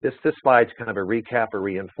 And this slide's kind of a recap, a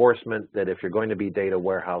reinforcement that if you're going to be data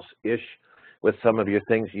warehouse-ish with some of your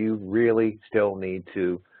things, you really still need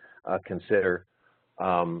to consider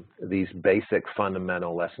these basic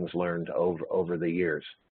fundamental lessons learned over the years.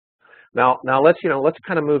 Now let's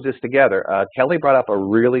kind of move this together. Kelly brought up a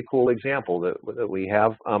really cool example that we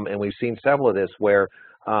have, and we've seen several of this where,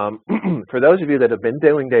 for those of you that have been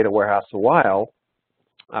doing data warehouse a while,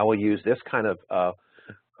 I will use this kind of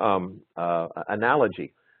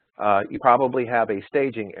analogy. You probably have a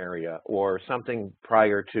staging area or something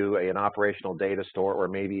prior to an operational data store, or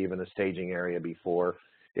maybe even a staging area before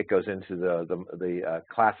it goes into the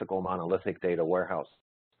classical monolithic data warehouse.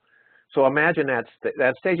 So imagine that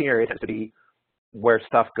staging area tends to be where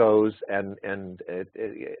stuff goes and in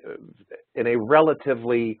a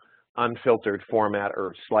relatively unfiltered format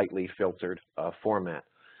or slightly filtered format.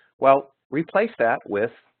 Well, replace that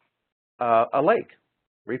with a lake.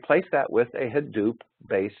 Replace that with a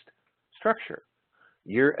Hadoop-based structure.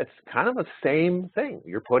 It's kind of the same thing.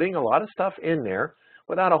 You're putting a lot of stuff in there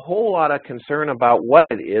without a whole lot of concern about what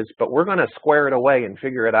it is, but we're going to square it away and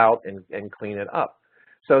figure it out and clean it up.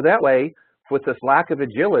 So that way, with this lack of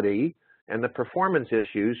agility and the performance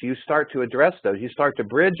issues, you start to address those. You start to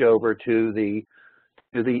bridge over to the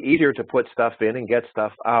easier to put stuff in and get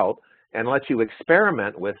stuff out, and let you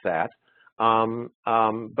experiment with that.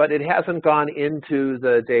 But it hasn't gone into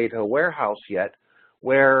the data warehouse yet,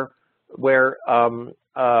 where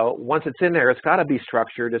once it's in there, it's got to be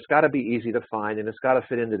structured, it's got to be easy to find, and it's got to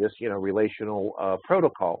fit into this, you know, relational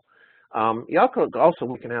protocol. Also,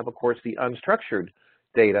 we can have, of course, the unstructured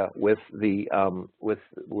data with the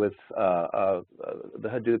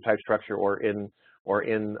Hadoop type structure or in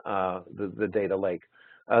the data lake.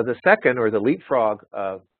 The second, or the leapfrog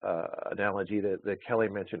analogy that Kelly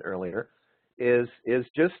mentioned earlier, is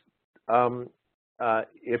just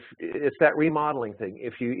if it's that remodeling thing.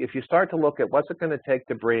 If you start to look at what's it going to take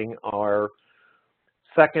to bring our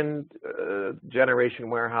second generation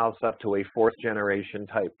warehouse up to a fourth generation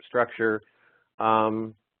type structure,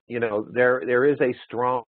 you know, there is a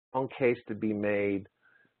strong case to be made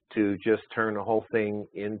to just turn the whole thing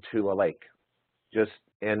into a lake.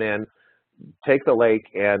 And then take the lake,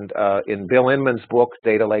 and in Bill Inman's book,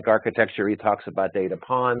 Data Lake Architecture, he talks about data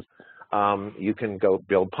ponds. You can go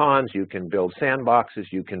build ponds, you can build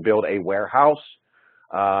sandboxes, you can build a warehouse,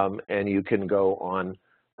 and you can go on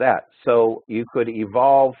that. So you could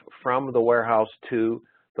evolve from the warehouse to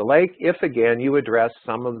the lake if, again, you address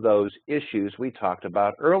some of those issues we talked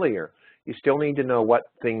about earlier. You still need to know what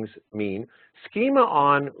things mean. Schema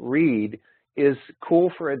on read is cool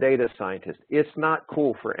for a data scientist. It's not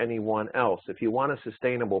cool for anyone else. If you want a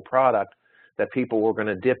sustainable product, that people were going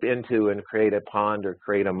to dip into and create a pond or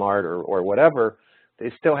create a mart or whatever,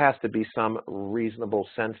 there still has to be some reasonable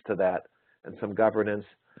sense to that and some governance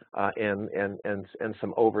and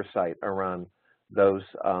some oversight around those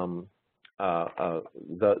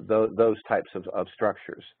those types of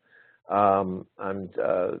structures. I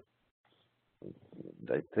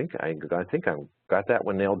think I got that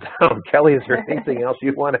one nailed down. Kelly, is there anything else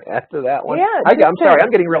you want to add to that one? Yeah, I'm sorry, I'm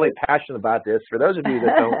getting really passionate about this. For those of you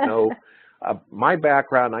that don't know, my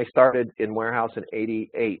background, I started in warehouse in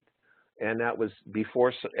 '88, and that was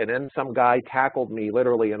before, and then some guy tackled me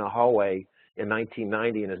literally in a hallway in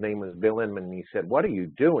 1990, and his name was Bill Inman, and he said, "What are you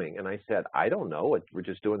doing?" And I said, "I don't know, we're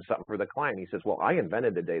just doing something for the client." He says, "Well, I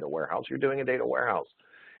invented the data warehouse. You're doing a data warehouse."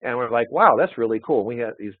 And we're like, wow, that's really cool.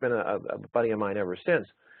 He's been a buddy of mine ever since.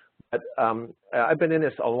 But I've been in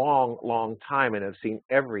this a long, long time and have seen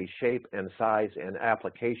every shape and size and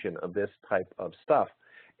application of this type of stuff.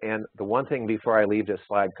 And the one thing before I leave this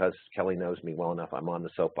slide, because Kelly knows me well enough, I'm on the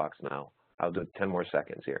soapbox now. I'll do 10 more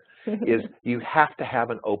seconds here, is you have to have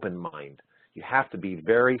an open mind. You have to be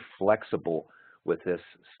very flexible with this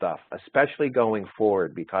stuff, especially going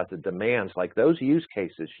forward, because the demands, like those use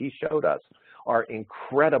cases she showed us, are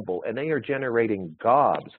incredible, and they are generating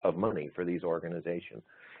gobs of money for these organizations.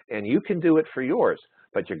 And you can do it for yours,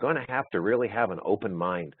 but you're going to have to really have an open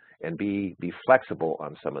mind and be flexible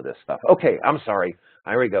on some of this stuff. Okay, I'm sorry.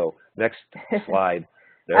 Here we go. Next slide.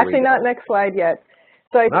 Actually, not next slide yet.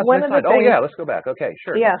 So I think one of the things, oh yeah, let's go back. Okay,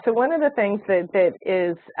 sure. Yeah, so one of the things that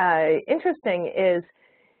is interesting is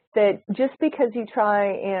that just because you try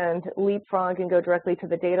and leapfrog and go directly to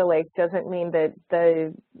the data lake doesn't mean that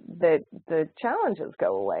the challenges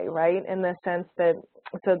go away, right? In the sense that,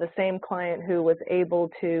 so the same client who was able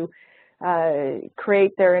to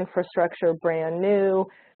create their infrastructure brand new,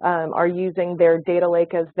 are using their data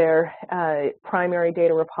lake as their primary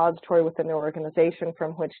data repository within their organization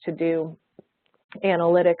from which to do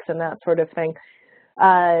analytics and that sort of thing,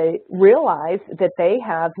 realize that they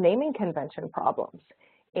have naming convention problems,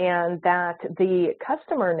 and that the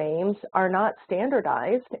customer names are not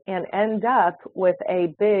standardized and end up with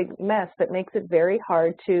a big mess that makes it very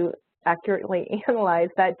hard to accurately analyze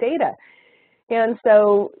that data. And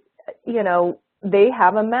so, you know, they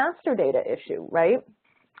have a master data issue, right?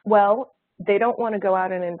 Well, they don't want to go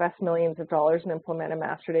out and invest millions of dollars and implement a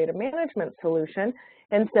master data management solution,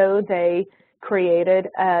 and so they created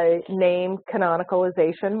a name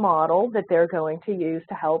canonicalization model that they're going to use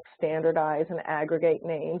to help standardize and aggregate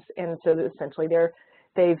names. And so essentially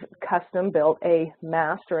they've custom built a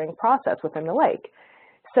mastering process within the lake.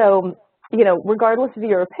 So, you know, regardless of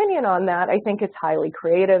your opinion on that, I think it's highly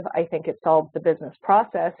creative. I think it solves the business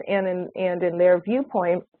process, and in their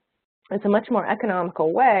viewpoint, it's a much more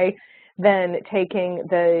economical way than taking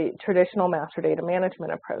the traditional master data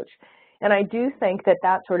management approach. And I do think that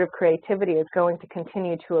that sort of creativity is going to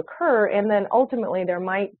continue to occur, and then ultimately there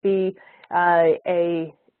might be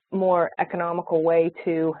a more economical way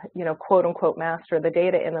to, you know, quote unquote master the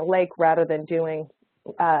data in the lake rather than doing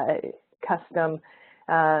custom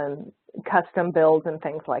builds and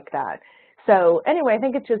things like that. So anyway, I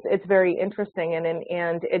think it's very interesting,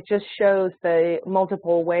 and it just shows the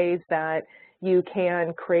multiple ways that you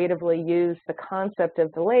can creatively use the concept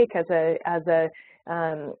of the lake as a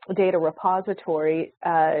data repository,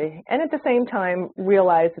 and at the same time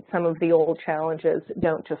realize that some of the old challenges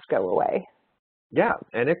don't just go away. Yeah,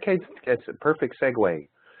 and it's a perfect segue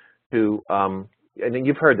to, and then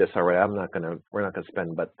you've heard this already. We're not gonna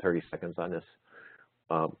spend but 30 seconds on this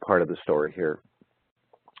part of the story here.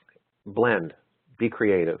 Blend, be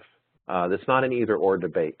creative. That's not an either-or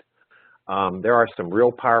debate. There are some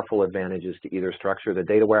real powerful advantages to either structure. The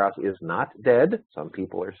data warehouse is not dead. Some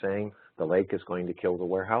people are saying the lake is going to kill the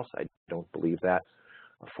warehouse. I don't believe that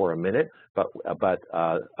for a minute, but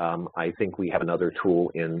I think we have another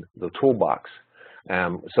tool in the toolbox.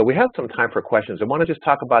 So we have some time for questions. I want to just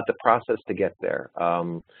talk about the process to get there.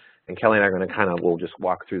 And Kelly and I are going to we'll just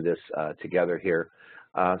walk through this together here.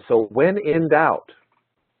 So when in doubt,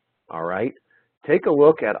 all right, take a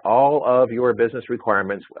look at all of your business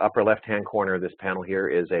requirements. Upper left-hand corner of this panel here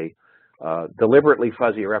is a deliberately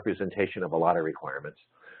fuzzy representation of a lot of requirements.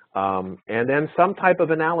 And then some type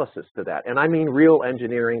of analysis to that. And I mean real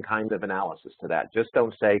engineering kind of analysis to that. Just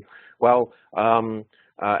don't say, well,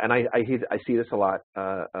 and I see this a lot.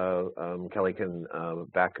 Kelly can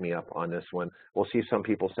back me up on this one. We'll see some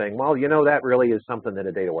people saying, well, you know, that really is something that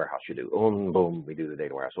a data warehouse should do. Boom, boom, we do the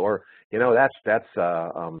data warehouse. Or, you know, that's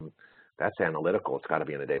analytical. It's got to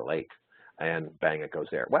be in a data lake. and bang, it goes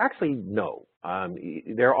there. Well, actually, no.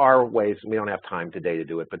 There are ways. We don't have time today to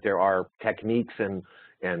do it, but there are techniques and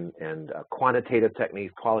quantitative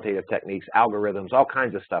techniques, qualitative techniques, algorithms, all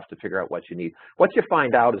kinds of stuff to figure out what you need. What you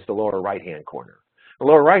find out is the lower right-hand corner. The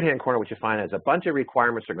lower right-hand corner, what you find is a bunch of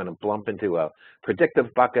requirements are going to lump into a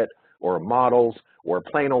predictive bucket, or models, or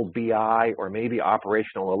plain old BI, or maybe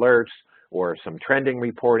operational alerts, or some trending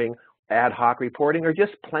reporting, ad hoc reporting, or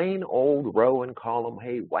just plain old row and column,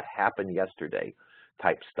 hey, what happened yesterday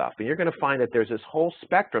type stuff. And you're going to find that there's this whole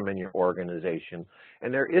spectrum in your organization,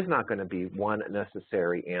 and there is not going to be one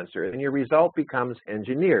necessary answer, and your result becomes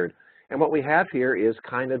engineered. And what we have here is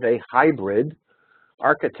kind of a hybrid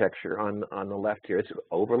architecture on the left here. It's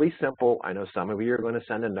overly simple. I know some of you are going to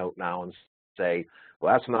send a note now and say,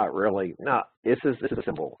 well, that's not really, no, this is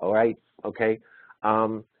simple, all right, okay?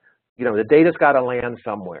 You know, the data's got to land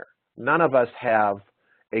somewhere. None of us have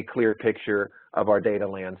a clear picture of our data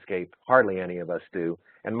landscape. Hardly any of us do.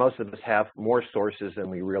 And most of us have more sources than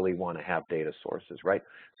we really want to have data sources, right?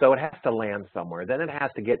 So it has to land somewhere. Then it has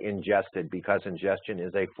to get ingested, because ingestion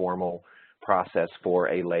is a formal process for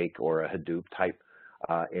a lake or a Hadoop type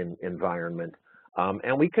environment.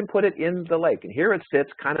 And we can put it in the lake. And here it sits,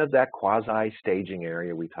 kind of that quasi-staging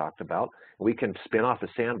area we talked about. We can spin off a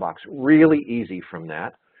sandbox really easy from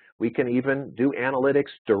that. We can even do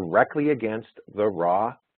analytics directly against the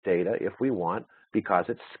raw data if we want, because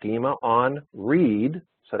it's schema on read,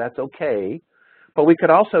 so that's okay. But we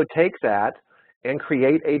could also take that and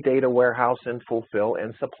create a data warehouse and fulfill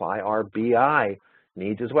and supply our BI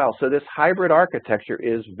needs as well. So this hybrid architecture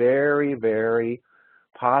is very, very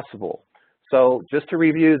possible. So just to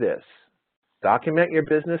review this, document your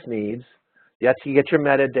business needs. Yes, you get your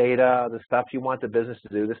metadata, the stuff you want the business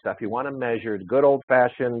to do, the stuff you want to measure, good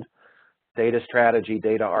old-fashioned data strategy,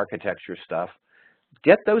 data architecture stuff.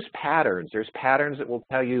 Get those patterns. There's patterns that will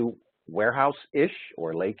tell you warehouse-ish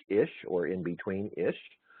or lake-ish or in-between-ish.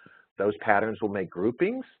 Those patterns will make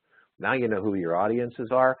groupings. Now you know who your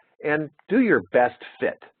audiences are. And do your best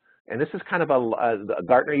fit. And this is kind of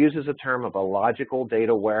Gartner uses a term of a logical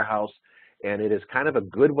data warehouse, and it is kind of a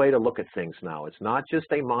good way to look at things now. It's not just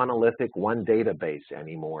a monolithic one database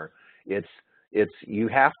anymore. You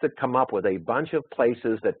have to come up with a bunch of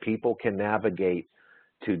places that people can navigate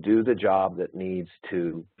to do the job that needs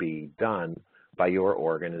to be done by your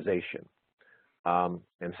organization.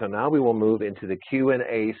 And so now we will move into the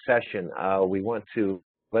Q&A session. We want to,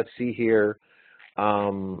 let's see here,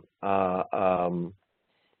 I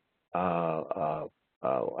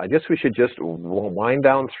guess we should just wind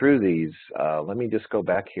down through these. Let me just go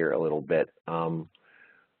back here a little bit.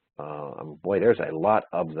 Boy, there's a lot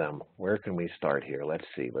of them. Where can we start here? Let's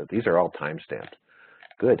see. These are all time-stamped.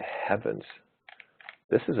 Good heavens.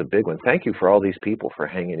 This is a big one. Thank you for all these people for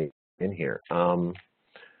hanging in here. Well,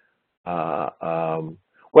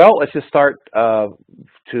 let's just start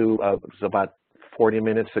it's about 40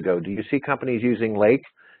 minutes ago. Do you see companies using Lake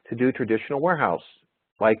to do traditional warehouse,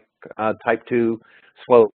 like type 2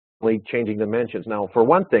 slowly changing dimensions? Now, for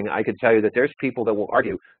one thing, I could tell you that there's people that will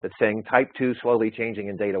argue that saying type 2 slowly changing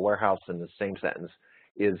in data warehouse in the same sentence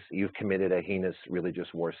is you've committed a heinous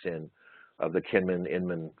religious war sin of the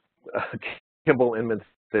Kimball-Inman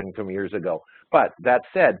thing from years ago. But that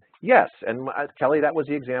said, yes, and Kelly, that was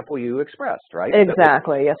the example you expressed, right?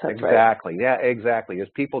 Exactly, yes, that's right. Exactly, yeah, exactly. There's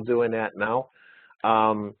people doing that now.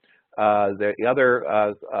 The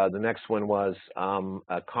next one was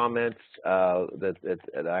comments that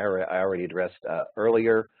I already addressed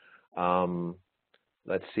earlier.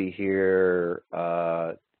 Let's see here.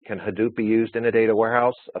 Can Hadoop be used in a data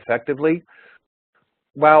warehouse effectively?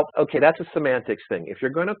 Well, okay, that's a semantics thing. If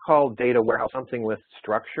you're going to call data warehouse something with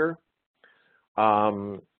structure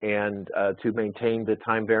and to maintain the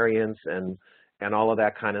time variance and all of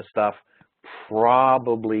that kind of stuff,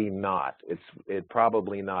 probably not. It's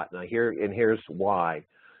probably not. Now here's why.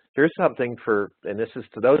 Here's something and this is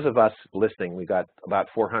to those of us listening. We got about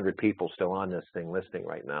 400 people still on this thing listening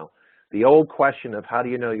right now. The old question of how do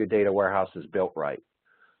you know your data warehouse is built right?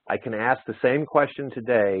 I can ask the same question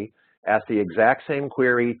today, ask the exact same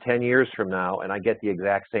query 10 years from now, and I get the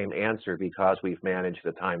exact same answer because we've managed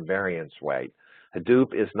the time variance right.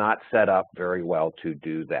 Hadoop is not set up very well to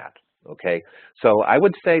do that. Okay, so I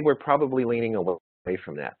would say we're probably leaning away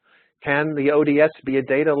from that. Can the ODS be a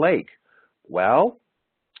data lake? Well,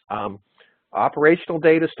 operational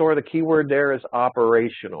data store, the keyword there is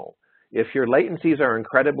operational. If your latencies are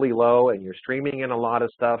incredibly low and you're streaming in a lot of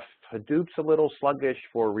stuff, Hadoop's a little sluggish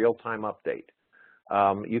for real-time update.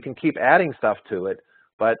 You can keep adding stuff to it,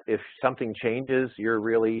 but if something changes, you're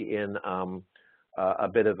really in a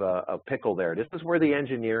bit of a pickle there. This is where the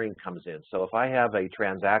engineering comes in. So if I have a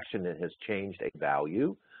transaction that has changed a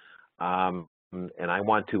value, and I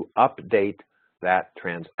want to update that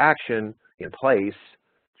transaction in place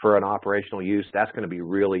for an operational use, that's going to be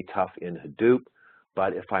really tough in Hadoop.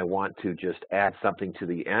 But if I want to just add something to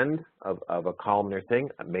the end of a columnar thing,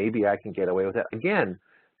 maybe I can get away with it. Again,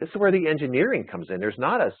 this is where the engineering comes in. There's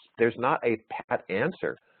not a pat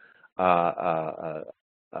answer to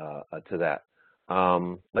that.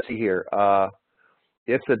 Let's see here.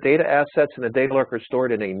 If the data assets in the data lake are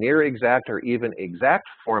stored in a near exact or even exact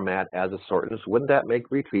format as a source, wouldn't that make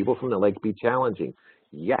retrieval from the lake be challenging?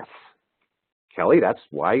 Yes. Kelly, that's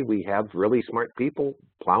why we have really smart people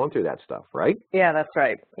plowing through that stuff, right? Yeah, that's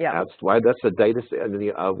right. Yeah. That's why that's the data.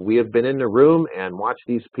 We have been in the room and watched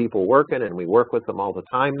these people working, and we work with them all the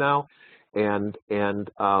time now. And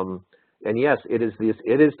yes, it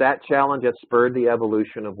is that challenge that spurred the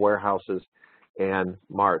evolution of warehouses and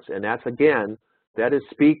marts. And that's, again, that is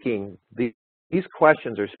speaking. These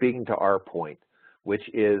questions are speaking to our point, which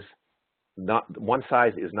is not one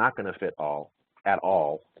size is not going to fit all at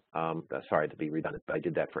all. Sorry to be redundant, but I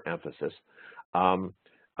did that for emphasis.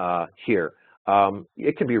 Here,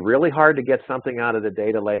 it can be really hard to get something out of the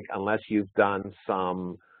data lake unless you've done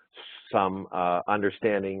some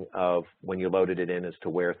understanding of when you loaded it in as to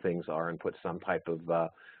where things are and put some type of,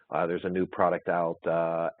 there's a new product out,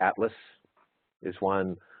 Atlas is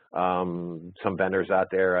one. Some vendors out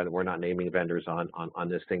there, and we're not naming vendors on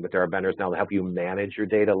this thing, but there are vendors now that help you manage your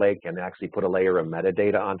data lake and actually put a layer of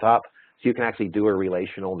metadata on top. So you can actually do a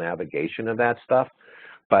relational navigation of that stuff.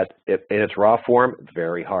 But in its raw form, it's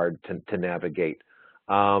very hard to navigate.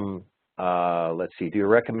 Let's see, do you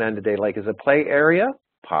recommend a data lake as a play area?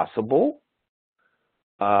 Possible.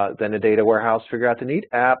 Then a data warehouse, figure out the need?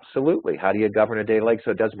 Absolutely. How do you govern a data lake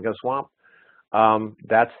so it doesn't become a swamp?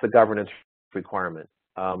 That's the governance requirement.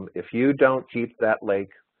 If you don't keep that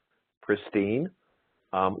lake pristine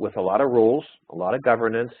with a lot of rules, a lot of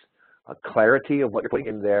governance, a clarity of what you're putting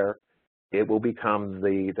in there, it will become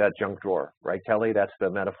that junk drawer, right, Kelly? That's the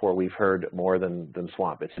metaphor we've heard more than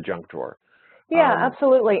swamp. It's a junk drawer. Yeah,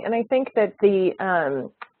 absolutely. And I think that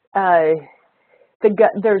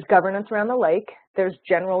there's governance around the lake. There's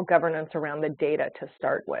general governance around the data to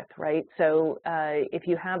start with, right? So if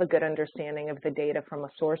you have a good understanding of the data from a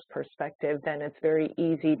source perspective, then it's very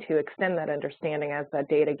easy to extend that understanding as that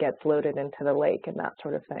data gets loaded into the lake and that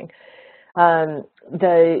sort of thing.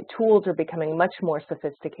 The tools are becoming much more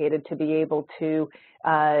sophisticated to be able to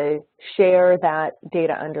share that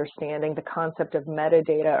data understanding. The concept of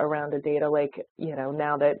metadata around a data lake,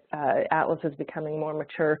 now that Atlas is becoming more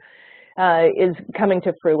mature, is coming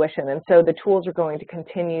to fruition. And so the tools are going to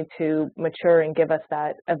continue to mature and give us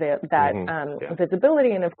that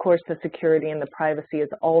visibility. And of course, the security and the privacy is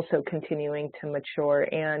also continuing to mature.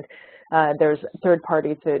 And there's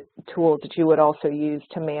third-party tools that you would also use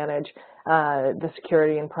to manage the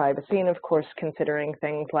security and privacy, and of course considering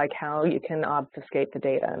things like how you can obfuscate the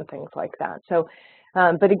data and things like that. So,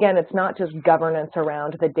 but again, it's not just governance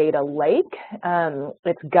around the data lake,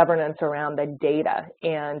 it's governance around the data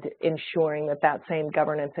and ensuring that that same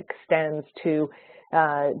governance extends to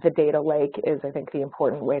the data lake is, I think, the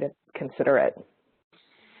important way to consider it.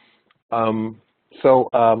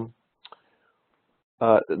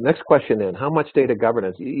 Next question then, how much data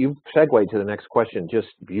governance, you segued to the next question just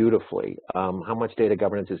beautifully. How much data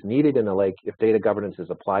governance is needed in the lake? If data governance is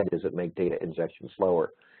applied, does it make data injection slower?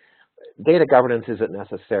 Data governance isn't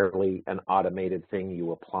necessarily an automated thing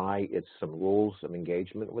you apply. It's some rules of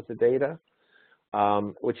engagement with the data.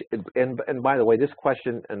 And by the way, this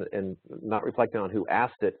question, and not reflecting on who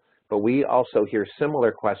asked it, but we also hear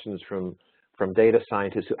similar questions from data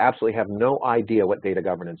scientists who absolutely have no idea what data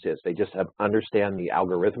governance is. They just understand the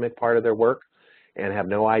algorithmic part of their work and have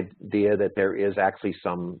no idea that there is actually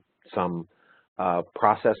some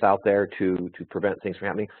process out there to prevent things from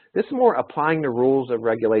happening. This is more applying the rules of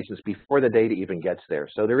regulations before the data even gets there.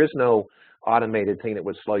 So there is no automated thing that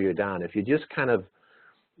would slow you down. If you just kind of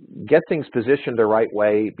get things positioned the right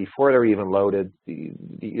way before they're even loaded,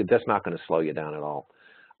 that's not going to slow you down at all.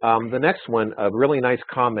 The next one, a really nice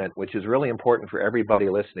comment, which is really important for everybody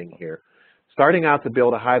listening here. Starting out to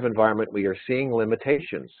build a Hive environment, we are seeing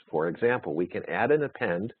limitations. For example, we can add and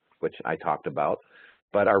append, which I talked about,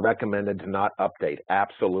 but are recommended to not update.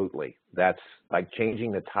 Absolutely. That's like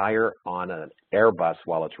changing the tire on an Airbus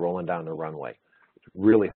while it's rolling down the runway. It's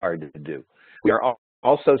really hard to do. We are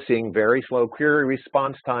also seeing very slow query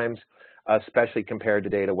response times, especially compared to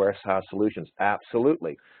data warehouse solutions.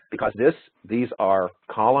 Absolutely. Because these are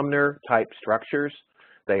columnar type structures.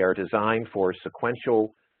 They are designed for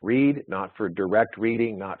sequential read, not for direct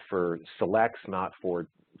reading, not for selects, not for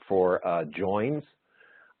joins.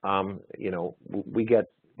 You know, we get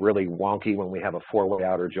really wonky when we have a 4-way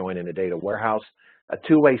outer join in a data warehouse. A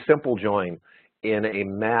 2-way simple join in a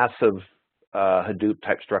massive Hadoop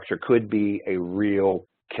type structure could be a real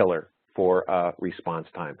killer for response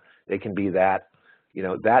time. They can be that, you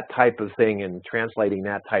know, that type of thing, and translating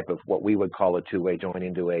that type of what we would call a 2-way join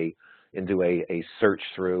into a search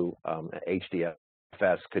through HDFS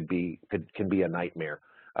can be a nightmare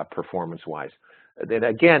performance-wise. Then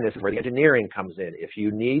again, this is where the engineering comes in. If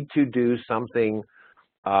you need to do something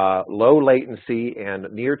low latency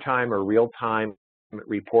and near time or real time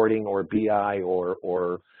reporting or BI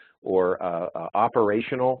or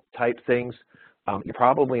operational type things, you're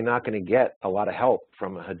probably not going to get a lot of help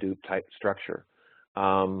from a Hadoop type structure.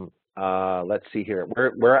 Let's see here.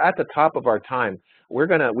 We're at the top of our time.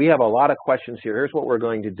 We have a lot of questions here. Here's what we're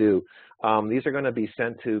going to do. These are going to be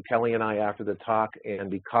sent to Kelly and I after the talk, and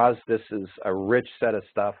because this is a rich set of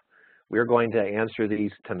stuff, we're going to answer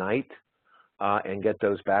these tonight and get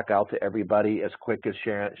those back out to everybody as quick as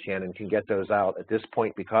Shannon can get those out at this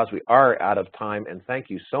point, because we are out of time. And thank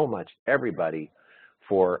you so much, everybody,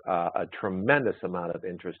 for a tremendous amount of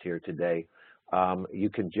interest here today. You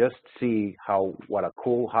can just see what a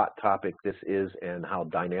cool, hot topic this is and how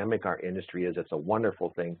dynamic our industry is. It's a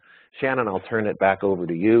wonderful thing. Shannon, I'll turn it back over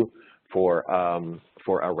to you for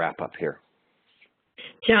a wrap-up here.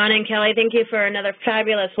 John and Kelly, thank you for another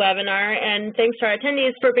fabulous webinar, and thanks to our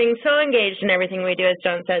attendees for being so engaged in everything we do. As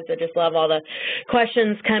John says, I just love all the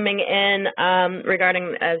questions coming in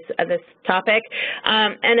regarding this topic.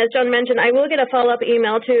 And as John mentioned, I will get a follow-up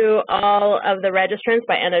email to all of the registrants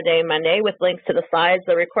by end of day Monday with links to the slides,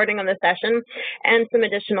 the recording of the session, and some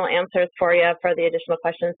additional answers for you for the additional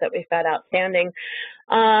questions that we've got outstanding.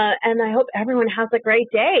 And I hope everyone has a great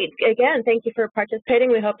day. Again, thank you for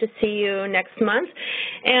participating. We hope to see you next month.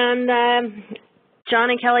 And John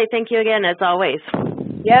and Kelly, thank you again, as always.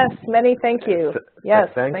 Yes, many thank you. Yes,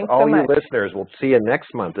 thanks so all you much. listeners. We'll see you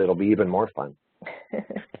next month. It'll be even more fun.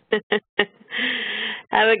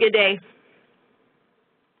 Have a good day.